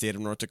here in the state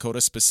of North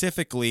Dakota,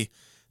 specifically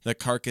the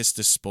carcass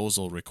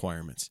disposal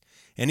requirements.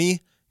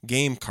 Any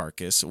game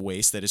carcass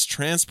waste that is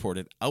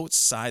transported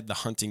outside the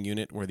hunting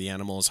unit where the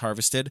animal is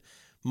harvested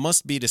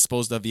must be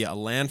disposed of via a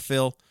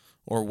landfill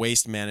or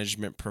waste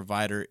management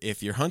provider.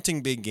 If you're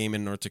hunting big game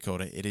in North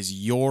Dakota, it is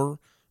your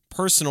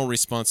personal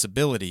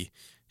responsibility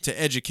to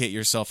educate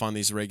yourself on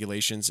these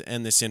regulations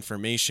and this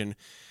information.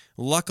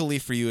 Luckily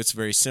for you, it's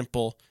very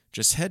simple.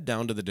 Just head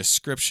down to the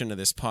description of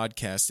this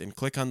podcast and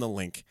click on the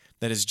link.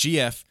 That is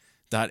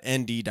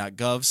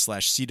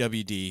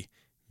gf.nd.gov/CWD.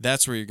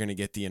 That's where you're going to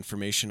get the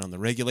information on the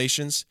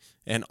regulations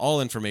and all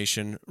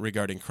information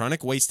regarding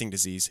chronic wasting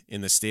disease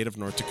in the state of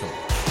North Dakota.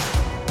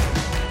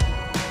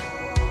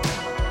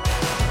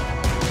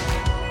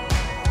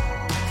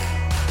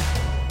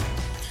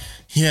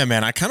 Yeah,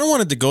 man, I kind of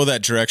wanted to go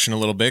that direction a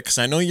little bit because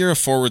I know you're a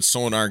forward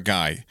sonar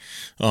guy.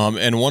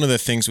 And one of the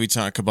things we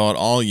talk about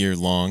all year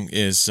long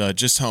is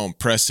just how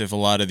impressive a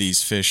lot of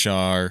these fish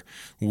are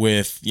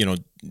with,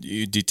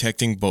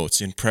 detecting boats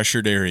in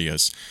pressured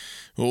areas.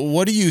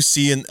 What do you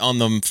see on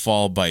them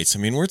fall bites? I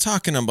mean, we're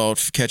talking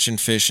about catching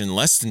fish in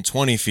less than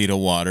 20 feet of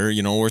water.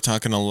 We're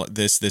talking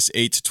this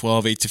 8 to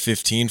 12, 8 to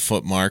 15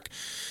 foot mark.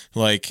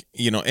 Like,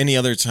 any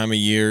other time of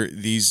year,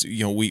 these,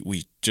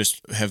 we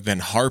just have been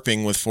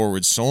harping with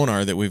forward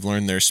sonar that we've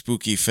learned they're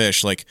spooky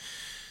fish. Like,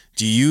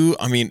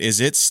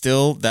 is it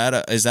still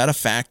is that a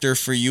factor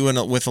for you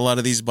with a lot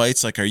of these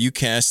bites? Like, are you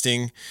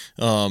casting,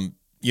 to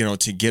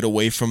get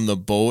away from the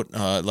boat?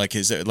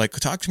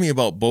 Talk to me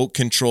about boat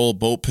control,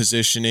 boat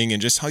positioning,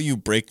 and just how you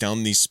break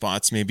down these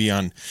spots maybe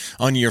on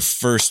your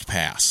first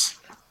pass.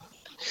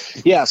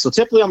 Yeah, so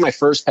typically on my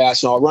first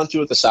pass, I'll run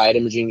through with the side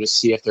imaging to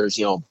see if there's,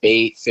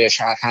 bait,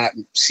 fish,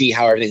 see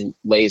how everything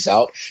lays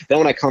out. Then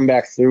when I come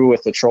back through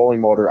with the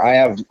trolling motor, I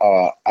have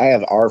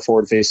our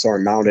forward face sonar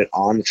mounted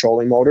on the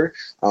trolling motor,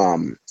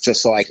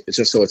 just so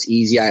it's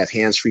easy. I have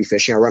hands-free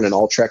fishing. I run an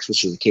Ultrex,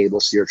 which is a cable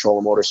steer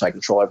trolling motor, so I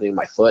control everything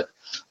with my foot,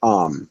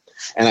 and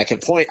I can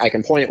point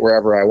it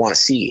wherever I want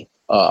to see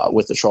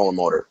with the trolling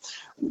motor.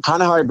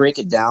 Kind of how I break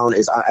it down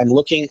is I'm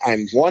looking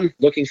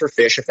for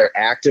fish. If they're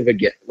active,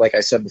 again, like I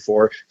said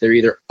before, they're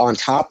either on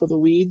top of the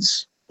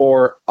weeds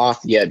or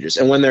off the edges.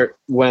 And when they're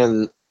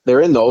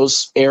in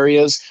those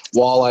areas,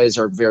 walleyes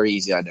are very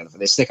easy to identify.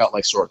 They stick out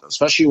like sore thumbs,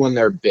 especially when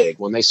they're big.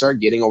 When they start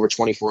getting over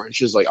 24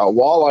 inches, like a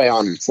walleye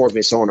on forward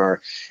face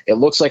sonar, it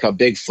looks like a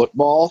big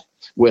football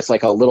with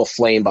like a little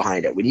flame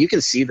behind it. When you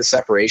can see the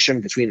separation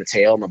between the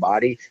tail and the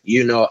body,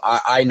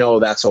 I know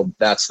that's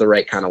the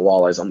right kind of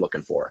walleyes I'm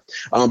looking for.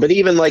 But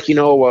even like,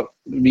 what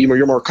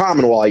your more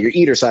common walleye, your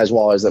eater size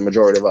walleyes, the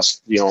majority of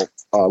us,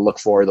 look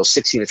for, those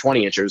 16 to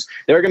 20 inches,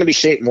 they're going to be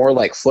shaped more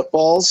like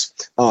footballs.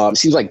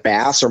 Seems like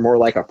bass are more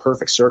like a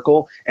perfect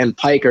circle, and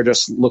pike are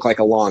just look like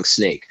a long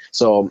snake.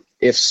 So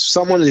if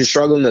someone is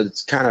struggling to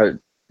kind of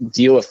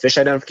deal with fish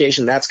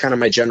identification, that's kind of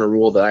my general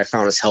rule that I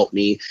found has helped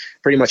me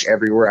pretty much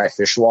everywhere I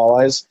fish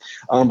walleyes.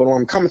 But when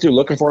I'm coming through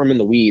looking for them in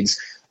the weeds,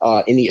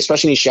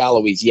 especially in these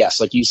shallow weeds, yes,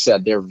 like you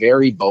said, they're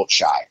very boat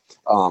shy.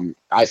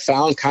 I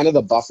found kind of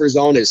the buffer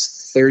zone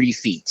is 30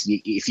 feet.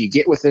 If you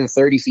get within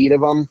 30 feet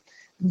of them,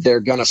 they're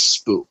gonna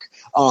spook.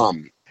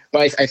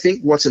 But I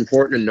think what's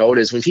important to note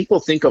is when people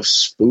think of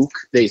spook,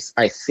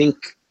 I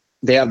think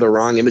they have the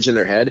wrong image in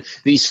their head.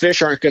 These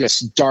fish aren't going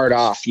to dart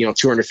off,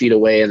 200 feet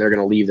away, and they're going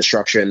to leave the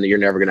structure, and you're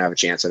never going to have a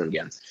chance at them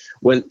again.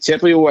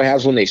 Typically what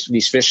happens when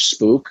these fish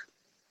spook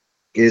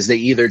is they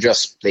either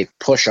they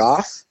push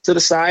off to the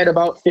side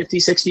about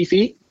 50, 60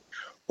 feet,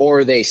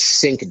 or they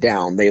sink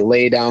down. They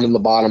lay down in the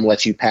bottom,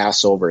 let you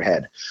pass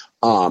overhead.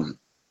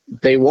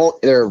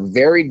 They're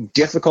very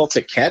difficult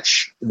to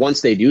catch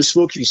once they do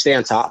spook if you stay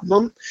on top of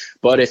them.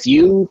 But if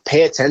you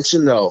pay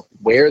attention to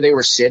where they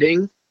were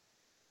sitting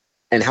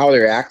and how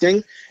they're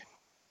acting,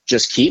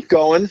 just keep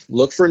going,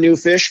 look for new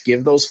fish,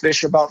 give those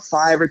fish about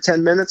 5 or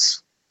 10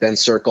 minutes, then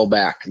circle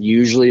back.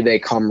 Usually they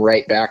come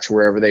right back to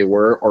wherever they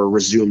were or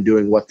resume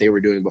doing what they were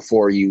doing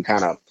before you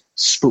kind of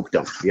spooked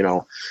them,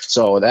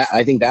 So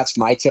I think that's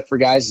my tip for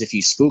guys. Is if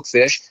you spook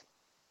fish,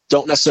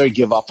 don't necessarily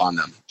give up on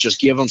them. Just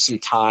give them some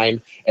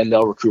time and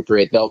they'll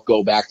recuperate. They'll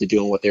go back to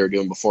doing what they were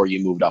doing before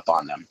you moved up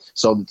on them.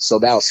 So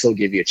that'll still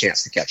give you a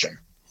chance to catch them.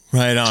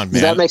 Right on, man.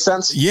 Does that make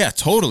sense? Yeah,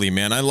 totally,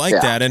 man. I like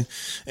that. And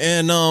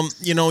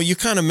you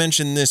kind of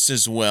mentioned this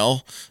as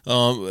well.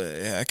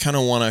 I kind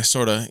of want to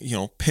sort of,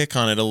 pick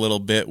on it a little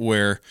bit,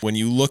 where when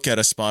you look at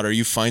a spot or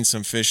you find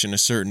some fish in a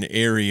certain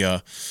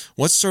area,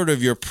 what's sort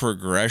of your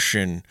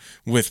progression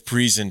with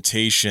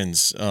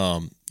presentations,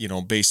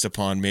 based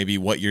upon maybe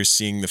what you're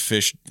seeing the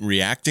fish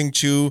reacting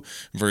to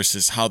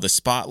versus how the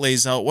spot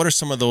lays out? What are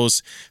some of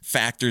those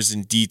factors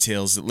and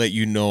details that let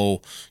you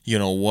know,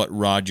 what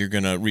rod you're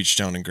going to reach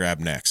down and grab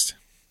next?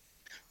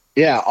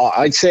 Yeah,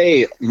 I'd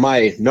say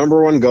my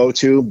number one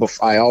go-to,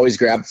 I always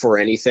grab for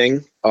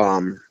anything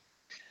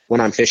when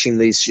I'm fishing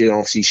these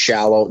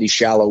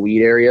shallow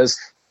weed areas,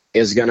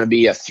 is going to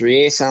be a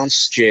 3/8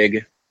 ounce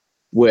jig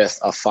with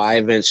a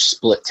 5-inch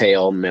split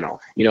tail minnow,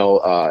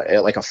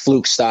 like a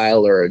fluke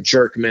style or a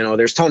jerk minnow.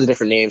 There's tons of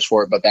different names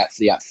for it, but that's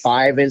the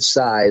 5-inch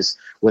size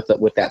with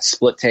that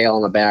split tail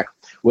on the back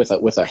with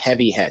a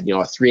heavy head, a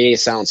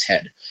 3/8 ounce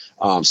head.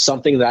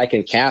 Something that I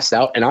can cast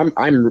out, and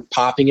I'm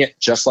popping it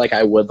just like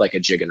I would like a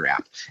jig and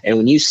wrap. And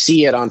when you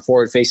see it on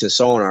forward facing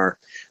sonar,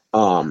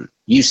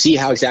 you see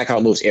how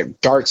it moves.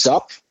 It darts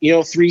up,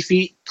 3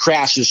 feet,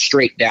 crashes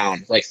straight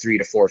down like 3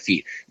 to 4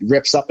 feet,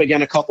 rips up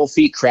again a couple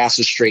feet,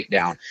 crashes straight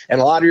down. And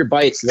a lot of your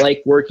bites,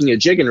 like working a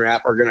jig and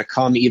wrap, are going to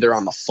come either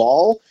on the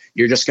fall.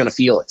 You're just going to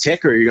feel a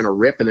tick, or you're going to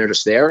rip and they're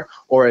just there.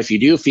 Or if you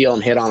do feel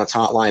them hit on a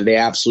taut line, they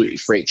absolutely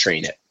freight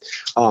train it.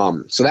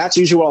 So that's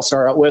usually what I'll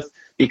start out with,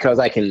 because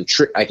I can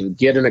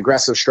get an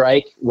aggressive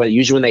strike.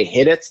 Usually when they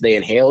hit it, they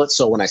inhale it.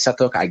 So when I set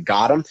the hook, I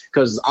got them.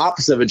 Because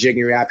opposite of a jig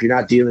and wrap, you're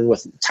not dealing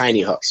with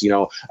tiny hooks.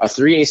 A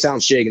 3/8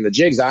 ounce jig, and the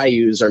jigs I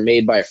use are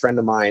made by a friend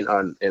of mine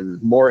in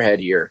Moorhead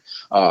here,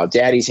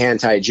 Daddy's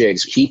Hand Tied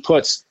Jigs. He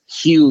puts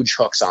huge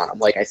hooks on them.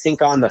 Like I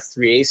think on the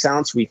 3/8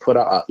 ounce, we put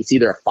it's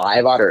either a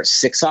 5/0 or a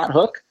 6/0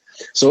 hook.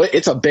 So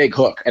it's a big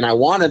hook. And I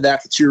wanted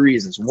that for two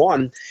reasons.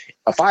 One,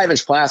 a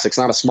 5-inch plastic's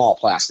not a small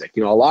plastic.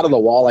 A lot of the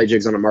walleye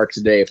jigs on the market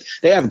today,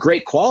 they have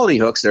great quality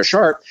hooks. They're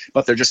sharp,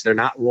 but they're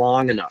not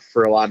long enough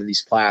for a lot of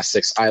these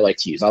plastics I like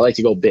to use. I like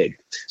to go big.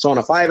 So on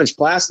a 5-inch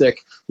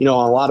plastic, on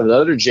a lot of the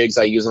other jigs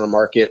I use on the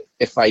market,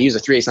 if I use a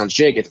 3/8 ounce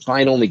jig, it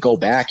might only go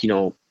back,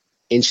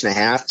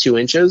 1.5 2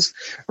 inches,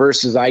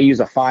 versus I use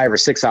a 5 or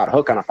 6/0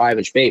 hook on a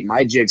 5-inch bait.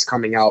 My jig's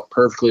coming out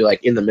perfectly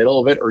like in the middle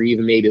of it, or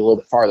even maybe a little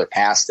bit farther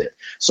past it.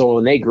 So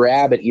when they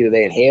grab it, either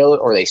they inhale it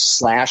or they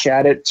slash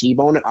at it,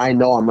 T-bone it, I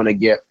know I'm going to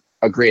get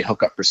a great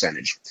hookup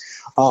percentage.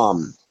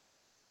 The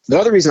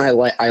other reason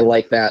I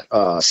like that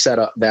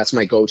setup, that's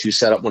my go-to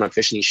setup when I'm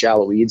fishing these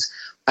shallow weeds,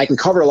 I can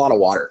cover a lot of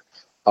water.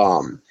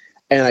 And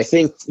I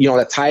think,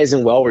 that ties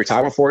in well. We're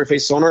talking about forward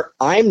face sonar.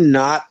 I'm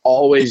not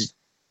always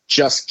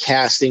just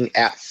casting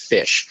at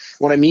fish.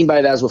 What I mean by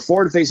that is with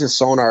forward-facing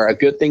sonar, a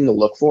good thing to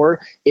look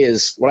for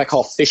is what I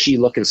call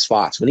fishy-looking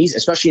spots.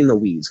 Especially in the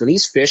weeds, when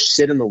these fish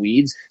sit in the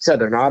weeds,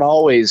 they're not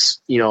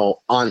always,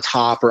 on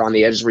top or on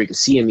the edges where you can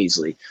see them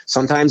easily.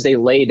 Sometimes they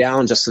lay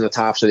down just in the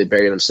top so they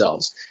bury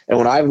themselves. And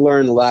what I've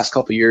learned the last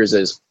couple of years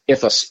is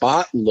if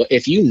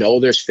if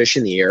there's fish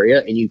in the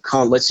area and you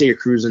come, let's say you're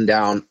cruising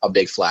down a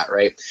big flat,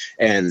 right?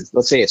 And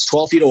let's say it's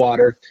 12 feet of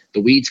water,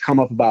 the weeds come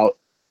up about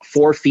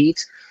 4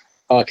 feet.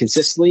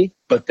 Consistently,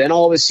 but then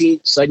all of a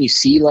sudden you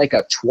see like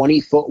a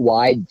 20-foot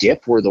wide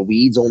dip where the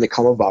weeds only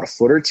come up about a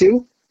foot or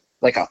two,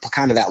 like a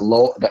kind of that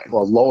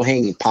low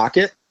hanging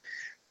pocket.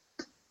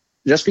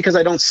 Just because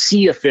I don't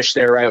see a fish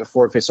there right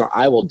before a fish, so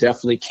I will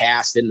definitely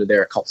cast into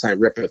there a couple times,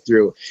 rip it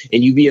through,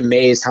 and you'd be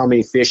amazed how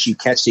many fish you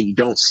catch that you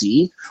don't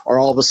see, or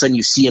all of a sudden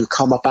you see them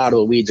come up out of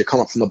the weeds or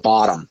come up from the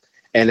bottom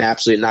and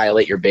absolutely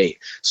annihilate your bait.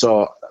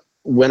 So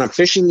when I'm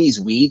fishing these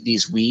weed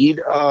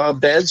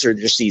beds or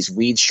just these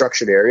weed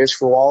structured areas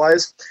for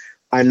walleyes,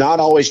 I'm not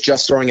always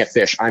just throwing at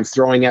fish. I'm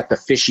throwing at the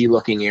fishy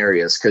looking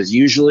areas, because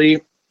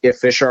usually if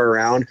fish are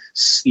around,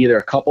 either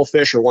a couple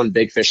fish or one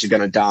big fish is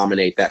going to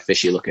dominate that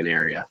fishy looking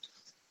area.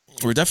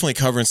 We're definitely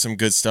covering some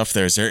good stuff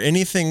there. Is there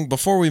anything,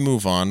 before we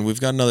move on,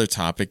 we've got another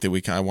topic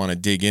that I want to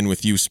dig in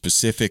with you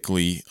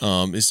specifically.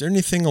 Is there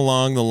anything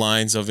along the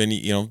lines of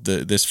any,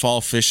 this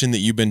fall fishing that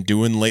you've been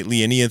doing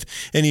lately?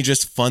 Any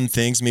just fun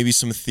things, maybe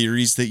some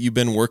theories that you've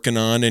been working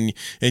on and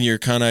you're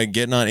kind of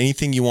getting on?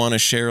 Anything you want to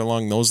share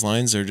along those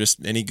lines, or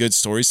just any good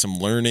stories, some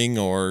learning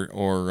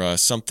or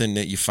something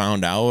that you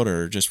found out,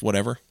 or just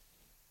whatever?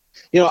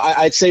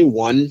 I'd say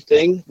one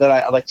thing that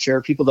I like to share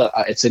with people, that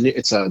it's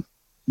a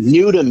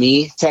new to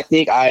me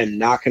technique. I am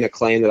not going to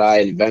claim that I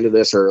invented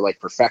this or like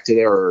perfected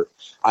it, or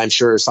I'm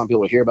sure some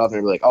people will hear about it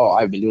and be like, oh,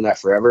 I've been doing that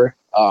forever.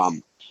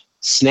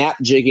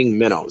 Snap jigging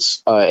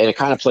minnows. And it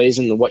kind of plays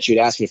into what you'd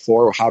asked me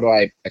before. How do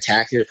I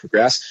attack it or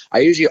progress? I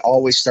usually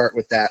always start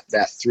with that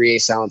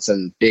 3/8 ounce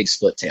and big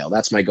split tail.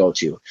 That's my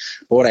go-to.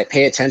 But what I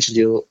pay attention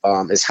to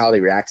is how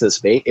they react to this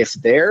bait. If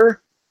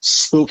they're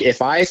spook.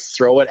 If I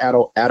throw it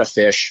at a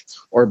fish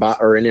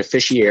or in a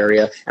fishy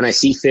area and I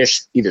see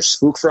fish either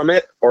spook from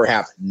it or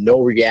have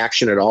no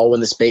reaction at all when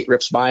this bait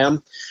rips by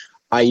them,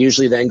 I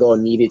usually then go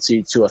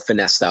immediately to a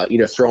finesse style,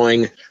 either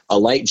throwing a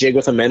light jig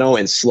with a minnow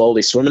and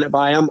slowly swimming it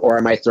by them, or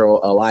I might throw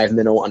a live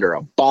minnow under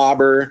a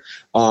bobber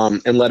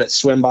and let it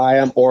swim by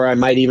them, or I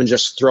might even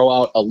just throw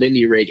out a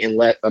Lindy rig and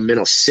let a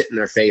minnow sit in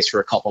their face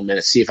for a couple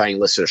minutes, see if I can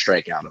elicit a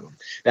strike out of them.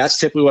 That's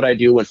typically what I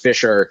do when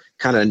fish are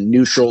kind of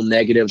neutral,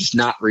 negative, just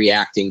not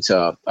reacting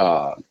to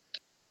a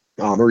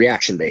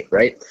reaction bait,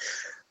 right?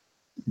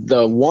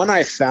 The one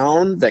I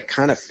found that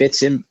kind of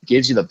fits in,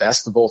 gives you the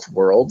best of both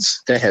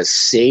worlds, that has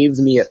saved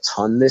me a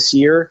ton this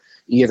year,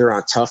 either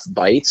on tough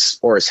bites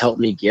or has helped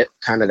me get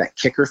kind of that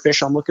kicker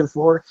fish I'm looking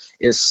for,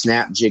 is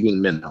snap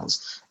jigging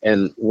minnows.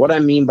 And what I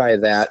mean by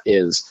that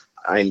is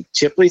I'm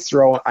typically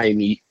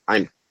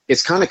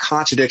it's kind of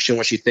contradiction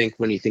what you think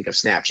when you think of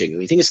snap jigging.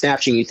 When you think of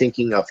snap jigging, you're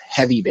thinking of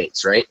heavy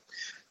baits, right?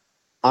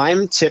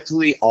 I'm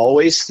typically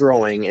always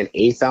throwing an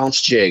 1/8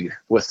 ounce jig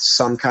with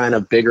some kind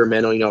of bigger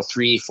minnow,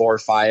 3, 4,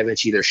 5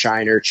 inch, either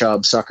shiner,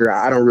 chub, sucker.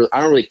 I don't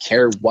really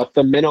care what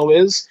the minnow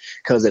is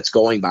because it's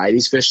going by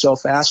these fish so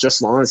fast. Just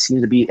as long as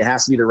it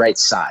has to be the right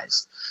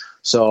size.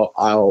 So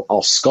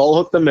I'll skull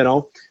hook the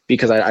minnow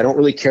because I don't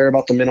really care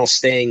about the minnow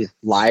staying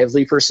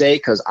lively per se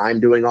because I'm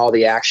doing all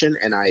the action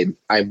and I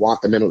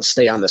want the minnow to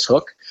stay on this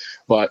hook.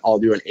 But I'll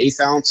do an 1/8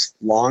 ounce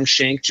long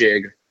shank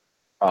jig,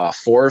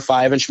 4 or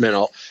 5 inch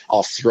minnow.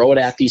 I'll throw it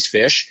at these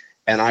fish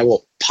and I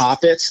will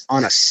pop it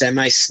on a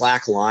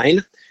semi-slack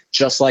line,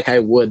 just like I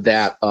would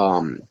that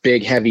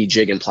big heavy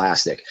jig in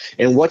plastic.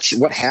 And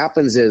what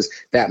happens is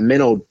that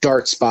minnow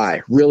darts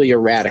by really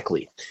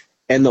erratically.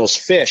 And those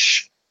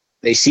fish,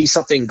 they see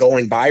something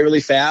going by really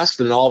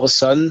fast, and all of a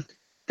sudden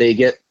they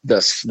get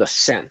the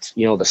scent,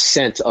 the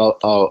scent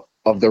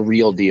of the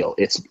real deal.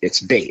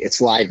 It's bait,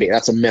 it's live bait,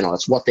 that's a minnow,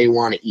 that's what they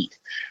want to eat.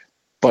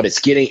 But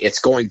it's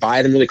going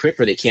by them really quick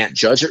where they can't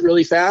judge it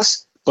really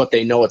fast, but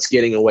they know it's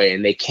getting away,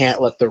 and they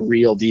can't let the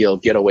real deal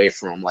get away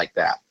from them like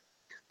that.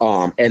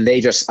 And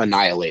they just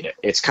annihilate it.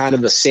 It's kind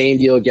of the same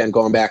deal again,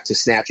 going back to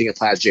snatching a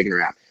plastic jig and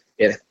wrap.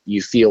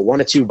 You feel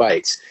 1 or 2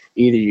 bites.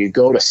 Either you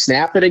go to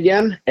snap it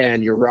again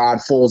and your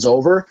rod folds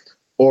over,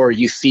 or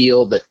you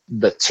feel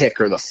the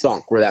tick or the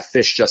thunk where that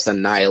fish just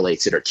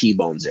annihilates it or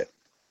T-bones it.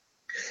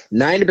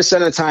 90%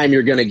 of the time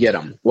you're going to get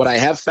them. What I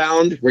have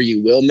found where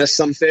you will miss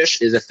some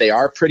fish is if they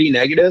are pretty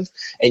negative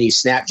and you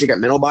snap jig at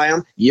minnow by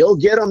them, you'll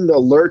get them to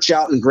lurch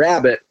out and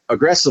grab it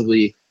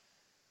aggressively,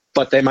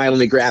 but they might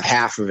only grab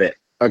half of it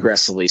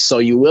aggressively. So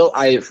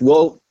I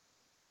will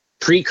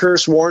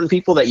precurse warn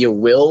people that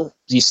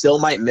you still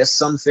might miss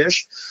some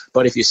fish,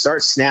 but if you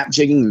start snap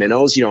jigging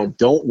minnows,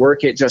 don't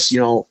work it just,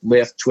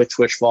 lift,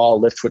 twitch, fall,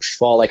 lift, twitch,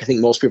 fall. Like I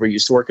think most people are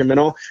used to working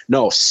minnow.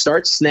 No,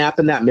 start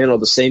snapping that minnow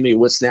the same way you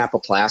would snap a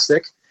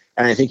plastic.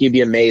 And I think you'd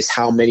be amazed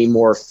how many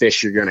more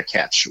fish you're going to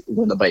catch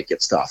when the bite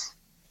gets tough.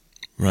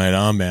 Right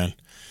on, man.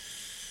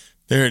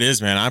 There it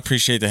is, man. I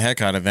appreciate the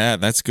heck out of that.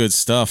 That's good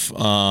stuff.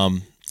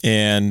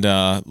 And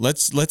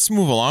let's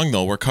move along,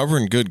 though. We're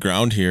covering good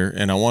ground here,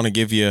 and I want to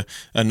give you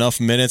enough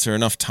minutes or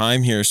enough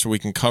time here so we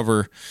can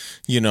cover,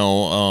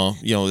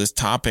 this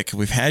topic.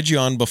 We've had you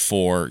on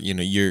before.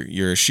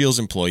 You're a Shields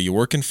employee. You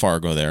work in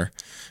Fargo there,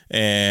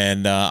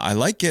 and I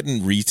like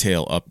getting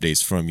retail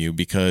updates from you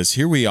because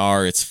here we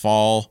are. It's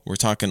fall. We're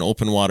talking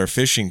open water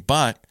fishing,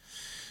 but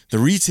the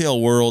retail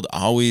world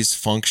always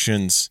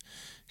functions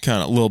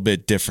kind of a little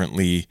bit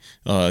differently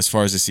as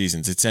far as the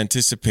seasons. It's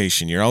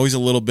anticipation. You're always a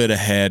little bit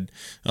ahead.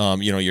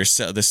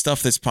 The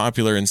stuff that's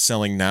popular and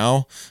selling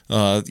now,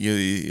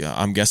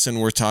 I'm guessing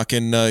we're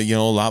talking, a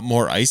lot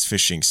more ice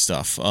fishing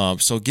stuff.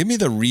 So give me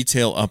the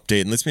retail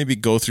update, and let's maybe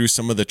go through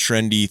some of the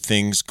trendy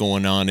things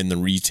going on in the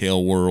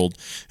retail world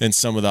and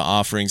some of the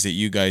offerings that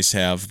you guys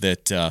have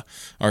that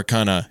are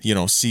kind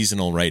of,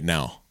 seasonal right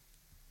now.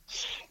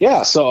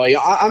 Yeah, so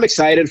I'm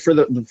excited for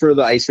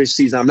the ice fish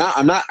season.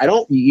 I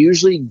don't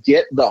usually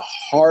get the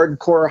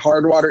hardcore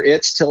hard water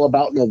itch till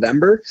about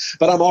November,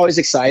 but I'm always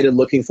excited,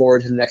 looking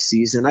forward to the next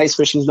season. Ice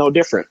fishing is no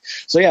different.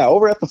 So yeah,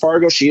 over at the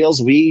Fargo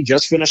Shields, we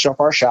just finished up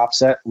our shop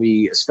set.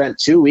 We spent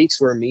 2 weeks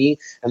where me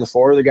and the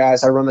 4 other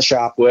guys I run the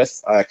shop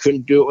with,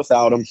 couldn't do it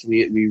without them.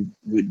 We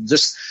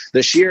just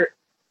the sheer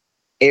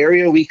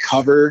area we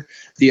cover,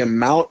 the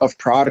amount of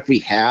product we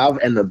have,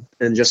 and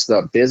just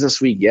the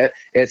business we get,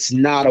 it's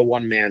not a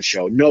one-man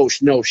show. No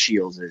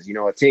Shields is.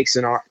 It takes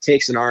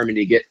an army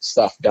to get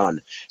stuff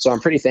done. So I'm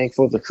pretty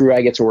thankful for the crew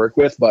I get to work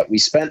with. But we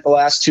spent the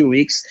last 2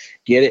 weeks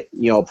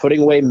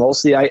putting away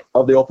most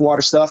of the open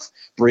water stuff,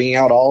 bringing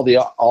out all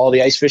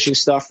the ice fishing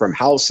stuff, from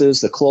houses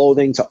to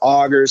clothing to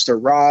augers to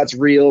rods,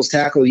 reels,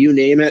 tackle, you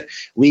name it.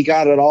 We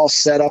got it all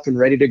set up and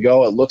ready to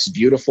go. It looks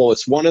beautiful.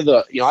 It's one of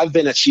the I've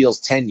been at Shields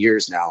 10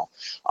 years now.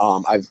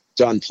 I've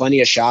done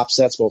plenty of shop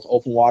sets, both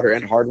open water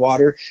and hard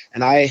water,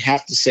 and I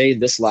have to say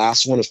this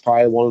last one is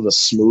probably one of the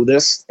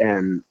smoothest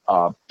and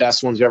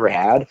best ones we've ever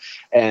had.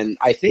 And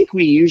I think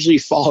we usually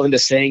fall into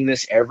saying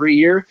this every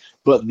year,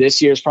 but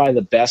this year is probably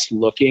the best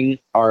looking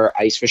our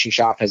ice fishing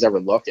shop has ever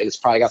looked, and it's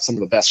probably got some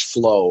of the best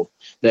flow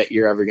that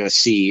you're ever going to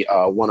see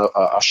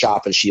a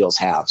shop in Shields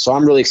have. So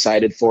I'm really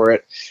excited for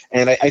it,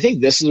 and I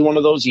think this is one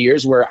of those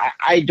years where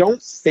I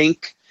don't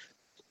think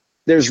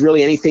there's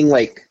really anything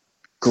like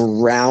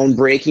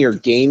groundbreaking or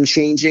game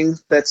changing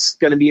that's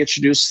going to be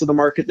introduced to the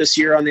market this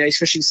year on the ice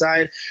fishing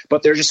side,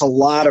 but there's just a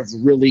lot of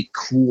really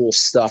cool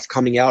stuff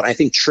coming out. I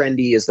think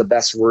trendy is the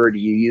best word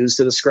you use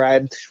to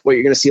describe what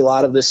you're going to see a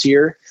lot of this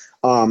year.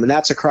 And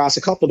that's across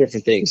a couple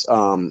different things.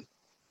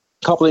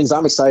 Couple things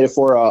I'm excited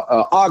for,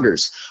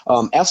 augers.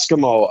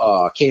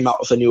 Eskimo came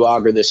out with a new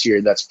auger this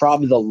year that's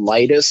probably the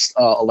lightest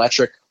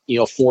electric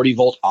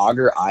 40-volt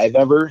auger I've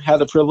ever had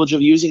the privilege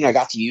of using. I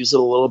got to use it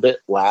a little bit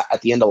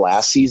at the end of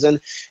last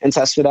season and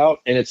test it out,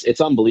 and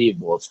it's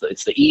unbelievable.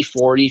 It's the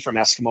E40 from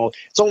Eskimo.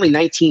 It's only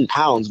 19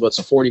 pounds, but it's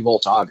a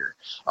 40-volt auger.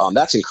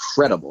 That's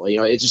incredible.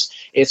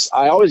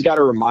 I always got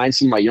to remind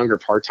some of my younger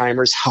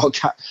part-timers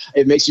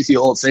it makes you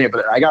feel old saying it,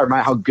 but I got to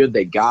remind how good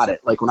they got it.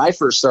 Like when I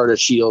first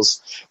started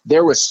Shields,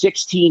 there was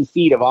 16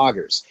 feet of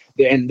augers.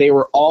 And there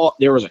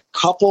was a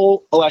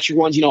couple electric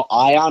ones.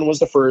 Ion was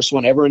the first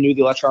one. Everyone knew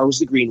the electric auger was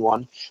the green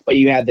one. But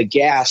you had the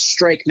gas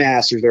Strike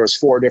Masters. There was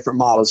 4 different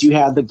models. You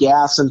had the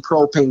gas and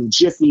propane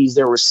Jiffies.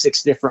 There were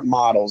 6 different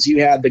models.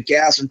 You had the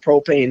gas and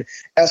propane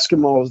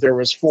Eskimos. There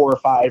was 4 or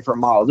 5 different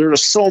models. There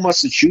was so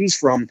much to choose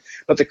from.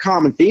 But the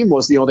common theme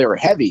was, they were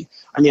heavy.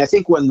 I mean, I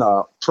think when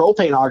the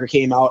propane auger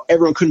came out,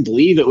 everyone couldn't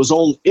believe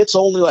it's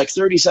only like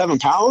 37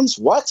 pounds.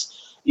 What?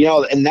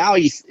 And now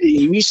you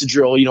used to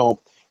drill,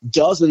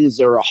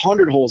 dozens or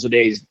 100 holes a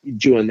day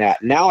doing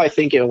that. Now I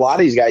think a lot of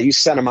these guys, you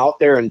send them out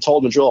there and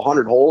told them to drill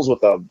 100 holes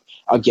with a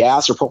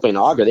gas or propane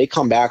auger, they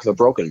come back with a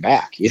broken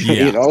back.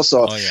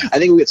 So I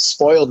think we get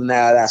spoiled in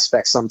that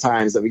aspect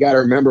sometimes, that we got to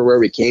remember where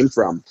we came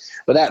from.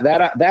 But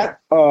that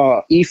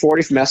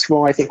E40 from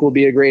Eskimo, I think, will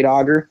be a great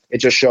auger. It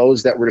just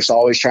shows that we're just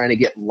always trying to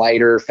get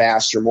lighter,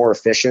 faster, more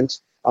efficient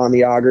on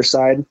the auger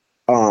side.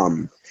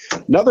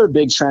 Another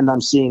big trend I'm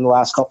seeing the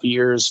last couple of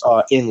years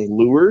in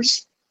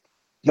lures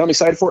that I'm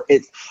excited for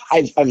it.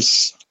 I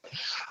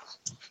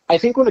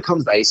think when it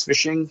comes to ice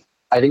fishing,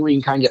 I think we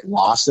can kind of get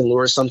lost in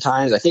lures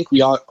sometimes. I think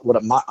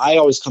I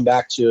always come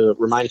back to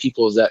remind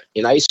people is that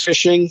in ice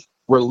fishing,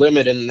 we're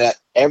limited in that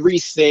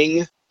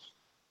everything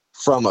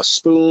from a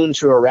spoon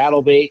to a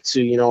rattle bait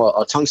to,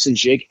 a tungsten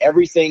jig,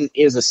 everything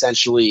is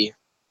essentially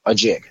a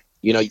jig.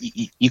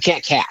 You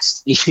can't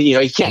cast. You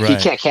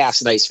can't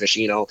cast in ice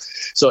fishing.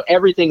 So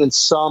everything in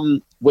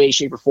some way,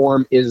 shape, or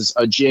form is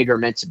a jig or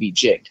meant to be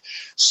jigged.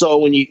 So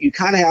when you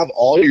kind of have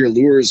all your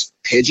lures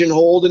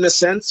pigeonholed in a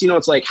sense,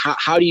 it's like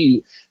how do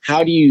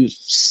you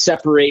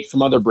separate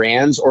from other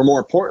brands, or more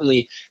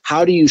importantly,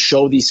 how do you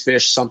show these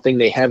fish something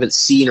they haven't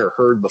seen or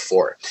heard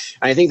before?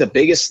 And I think the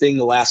biggest thing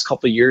the last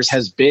couple of years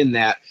has been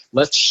that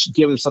let's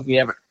give them something they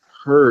haven't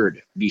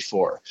heard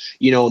before.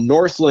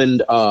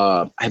 Northland,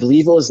 I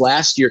believe it was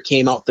last year,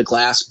 came out the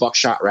glass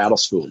buckshot rattle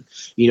spoon.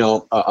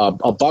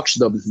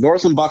 The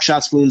Northland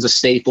buckshot spoon's a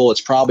staple.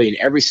 It's probably in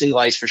every single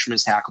ice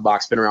fisherman's tackle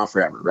box, been around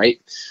forever, right?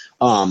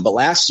 But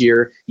last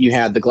year you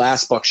had the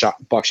glass buckshot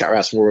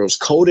rattle spoon where it was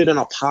coated in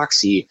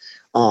epoxy,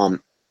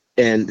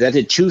 and that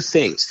did 2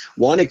 things.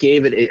 One, it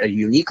gave it a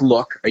unique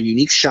look, a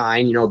unique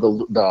shine.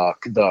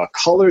 The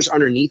colors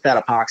underneath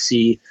that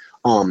epoxy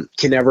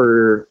can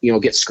never,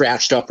 get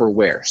scratched up or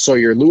wear. So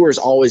your lure is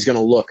always going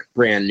to look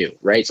brand new,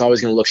 right? It's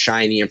always going to look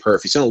shiny and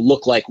perfect. It's going to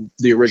look like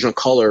the original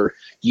color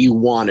you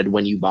wanted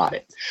when you bought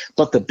it.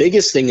 But the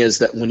biggest thing is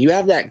that when you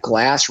have that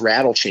glass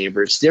rattle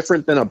chamber, it's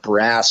different than a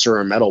brass or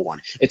a metal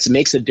one. It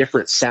makes a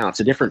different sound. It's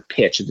a different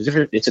pitch.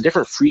 It's a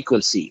different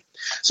frequency.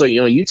 So,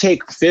 you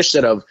take fish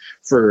that have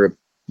for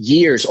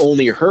years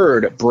only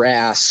heard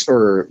brass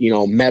or,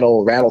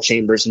 metal rattle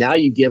chambers. Now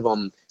you give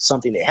them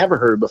something they haven't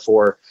heard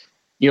before.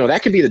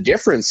 That could be the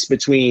difference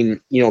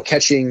between,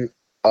 catching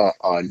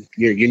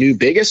your new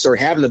biggest or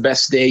having the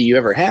best day you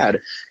ever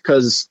had.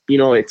 Because,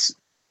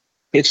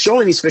 it's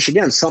showing these fish,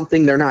 again,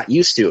 something they're not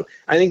used to.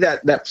 I think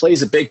that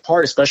plays a big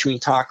part, especially when you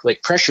talk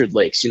like pressured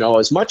lakes.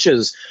 As much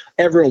as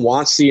everyone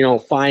wants to,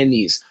 find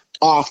these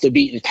off the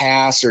beaten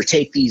path or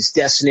take these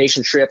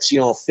destination trips,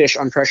 fish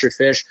unpressured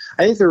fish.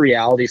 I think the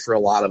reality for a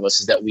lot of us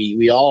is that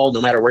we all,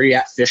 no matter where you're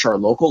at, fish our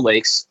local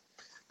lakes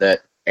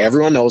that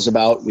everyone knows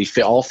about. We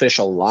all fish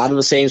a lot of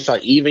the same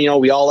spot. Even,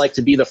 we all like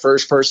to be the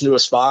first person to a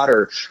spot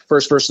or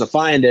first person to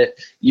find it.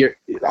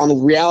 On the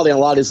reality, on a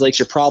lot of these lakes,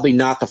 you're probably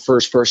not the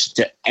first person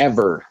to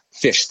ever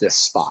fish this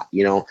spot,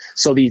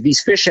 So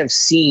these fish have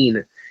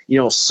seen,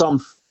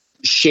 some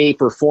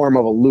shape or form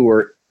of a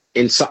lure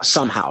in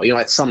somehow,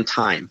 at some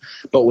time.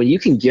 But when you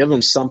can give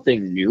them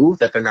something new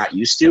that they're not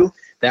used to,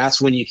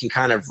 that's when you can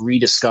kind of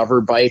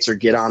rediscover bites or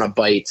get on a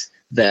bite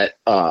that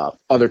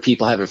other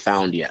people haven't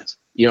found yet.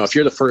 If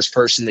you're the first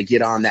person to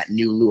get on that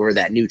new lure,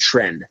 that new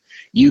trend,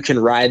 you can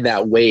ride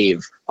that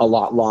wave a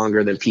lot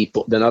longer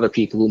than other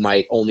people who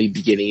might only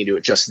be getting into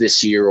it just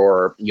this year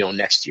or,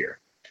 next year.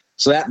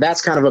 So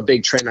that's kind of a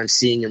big trend I'm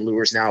seeing in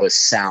lures now is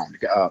sound.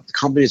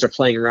 Companies are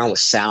playing around with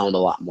sound a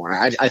lot more.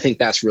 I think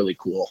that's really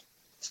cool.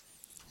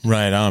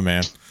 Right on,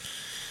 man.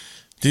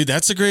 Dude,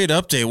 that's a great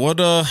update. What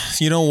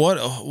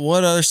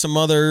are some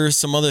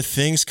other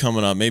things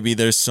coming up? Maybe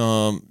there's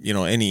some,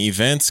 any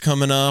events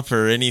coming up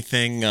or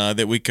anything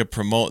that we could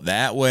promote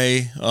that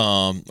way,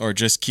 or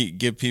just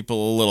give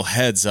people a little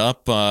heads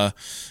up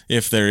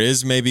if there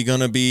is maybe going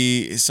to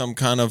be some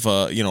kind of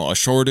a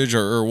shortage,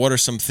 or what are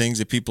some things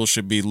that people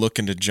should be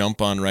looking to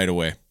jump on right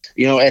away?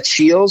 At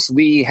Shields,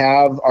 we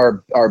have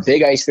our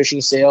big ice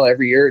fishing sale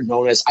every year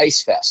known as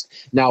Ice Fest.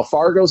 Now,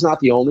 Fargo's not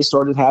the only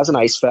store that has an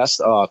Ice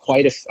Fest.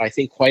 I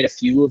think quite a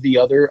few of the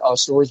other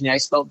stores in the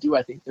Ice Belt do.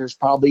 I think there's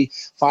probably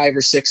 5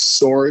 or 6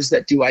 stores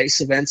that do ice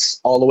events,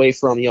 all the way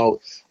from,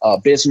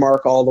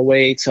 Bismarck all the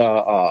way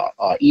to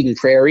Eden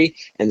Prairie,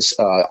 and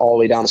all the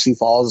way down to Sioux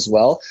Falls as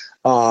well.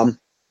 And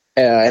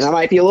I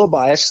might be a little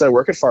biased because I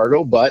work at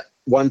Fargo, but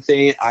one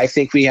thing, I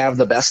think we have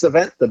the best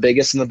event, the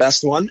biggest and the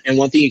best one. And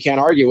one thing you can't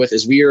argue with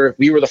is we were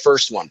the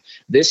first one.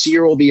 This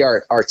year will be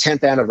our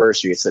 10th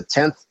anniversary. It's the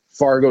 10th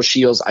Fargo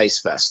Shields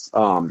Ice Fest.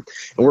 And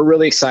we're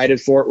really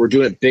excited for it. We're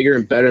doing it bigger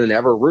and better than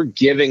ever. We're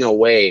giving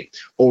away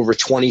over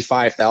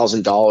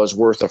 $25,000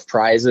 worth of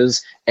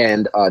prizes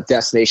and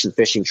destination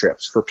fishing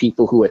trips for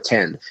people who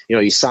attend.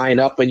 You sign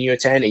up when you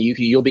attend, and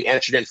you'll be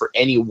entered in for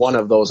any one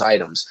of those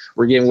items.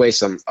 We're giving away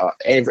some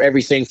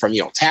everything from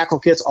tackle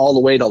kits all the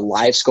way to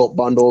live scope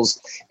bundles,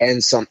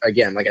 and some,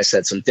 again, like I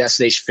said, some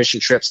destination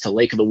fishing trips to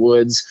Lake of the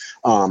Woods.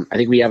 I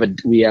think we have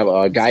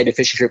a guided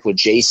fishing trip with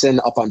Jason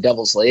up on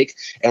Devil's Lake,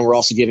 and we're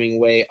also giving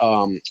away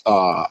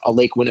a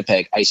Lake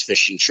Winnipeg ice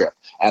fishing trip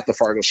at the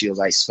Fargo Shields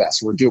Ice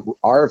Fest.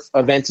 Our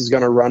event is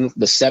going to run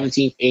the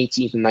 17th,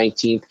 18th, and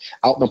 19th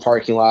out in the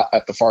parking lot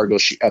at the Fargo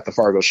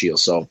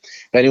Shields. So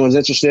if anyone's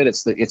interested,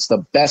 it's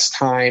the best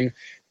time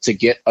to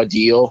get a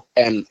deal,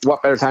 and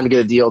what better time to get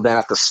a deal than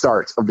at the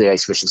start of the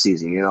ice fishing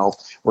season?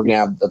 We're gonna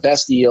have the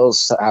best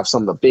deals, have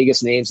some of the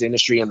biggest names in the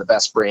industry and the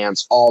best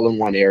brands all in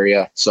one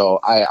area. So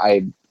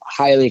I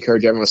highly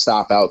encourage everyone to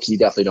stop out, because you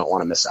definitely don't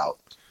want to miss out.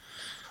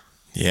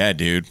 Yeah,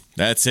 dude,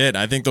 that's it.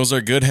 I think those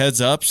are good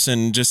heads ups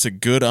and just a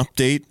good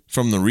update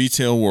from the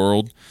retail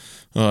world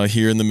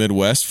here in the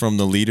Midwest from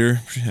the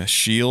leader,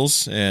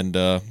 Shields, and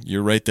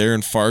you're right there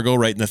in Fargo,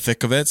 right in the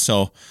thick of it.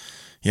 So,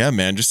 yeah,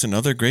 man, just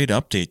another great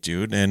update,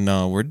 dude. And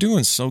we're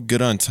doing so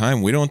good on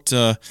time. We don't,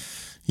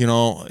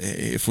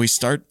 if we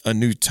start a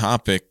new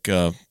topic,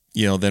 then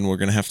we're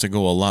going to have to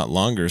go a lot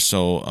longer.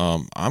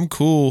 So I'm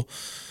cool.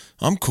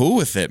 I'm cool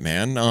with it,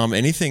 man.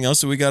 Anything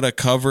else that we got to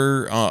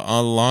cover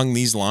along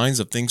these lines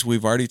of things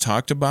we've already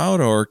talked about,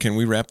 or can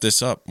we wrap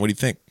this up? What do you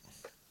think?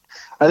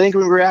 I think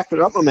we wrap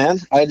it up, my man.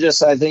 I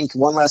think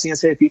one last thing I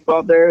say to people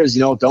out there is,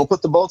 don't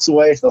put the boats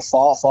away. The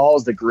fall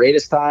is the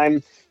greatest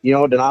time,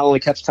 to not only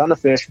catch a ton of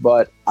fish,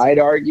 but I'd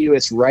argue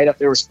it's right up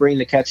there with spring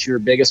to catch your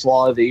biggest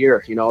walleye of the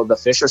year. The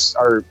fish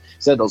are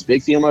those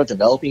big females are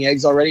developing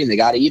eggs already, and they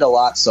got to eat a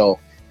lot. So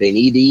they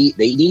need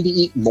to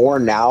eat more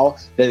now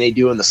than they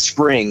do in the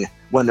spring,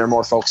 when they're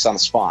more focused on the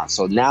spawn.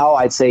 So now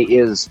I'd say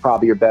is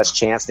probably your best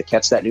chance to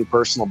catch that new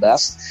personal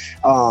best.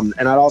 And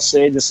I'd also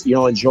say just,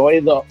 enjoy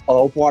the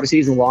open water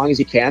season as long as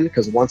you can,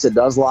 because once it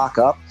does lock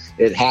up,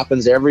 it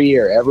happens every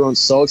year. Everyone's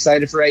so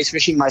excited for ice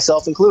fishing,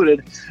 myself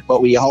included,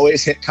 but we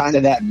always hit kind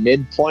of that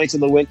midpoint of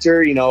the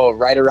winter,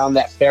 right around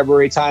that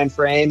February time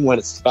frame, when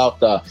it's about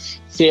the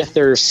 5th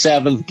or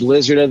 7th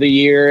blizzard of the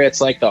year. It's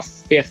like the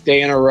 5th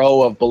day in a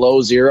row of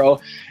below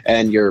zero,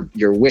 and you're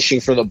wishing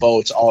for the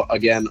boats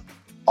again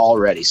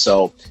already.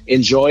 So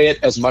enjoy it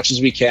as much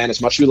as we can,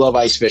 as much as we love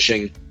ice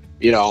fishing.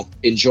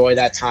 Enjoy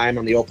that time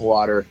on the open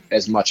water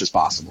as much as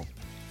possible.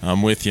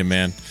 I'm with you,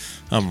 man.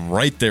 I'm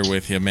right there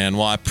with you, man.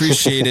 Well, I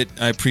appreciate it.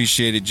 I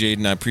appreciate it,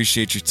 Jadyn. I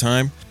appreciate your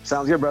time.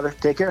 Sounds good, brother.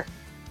 Take care.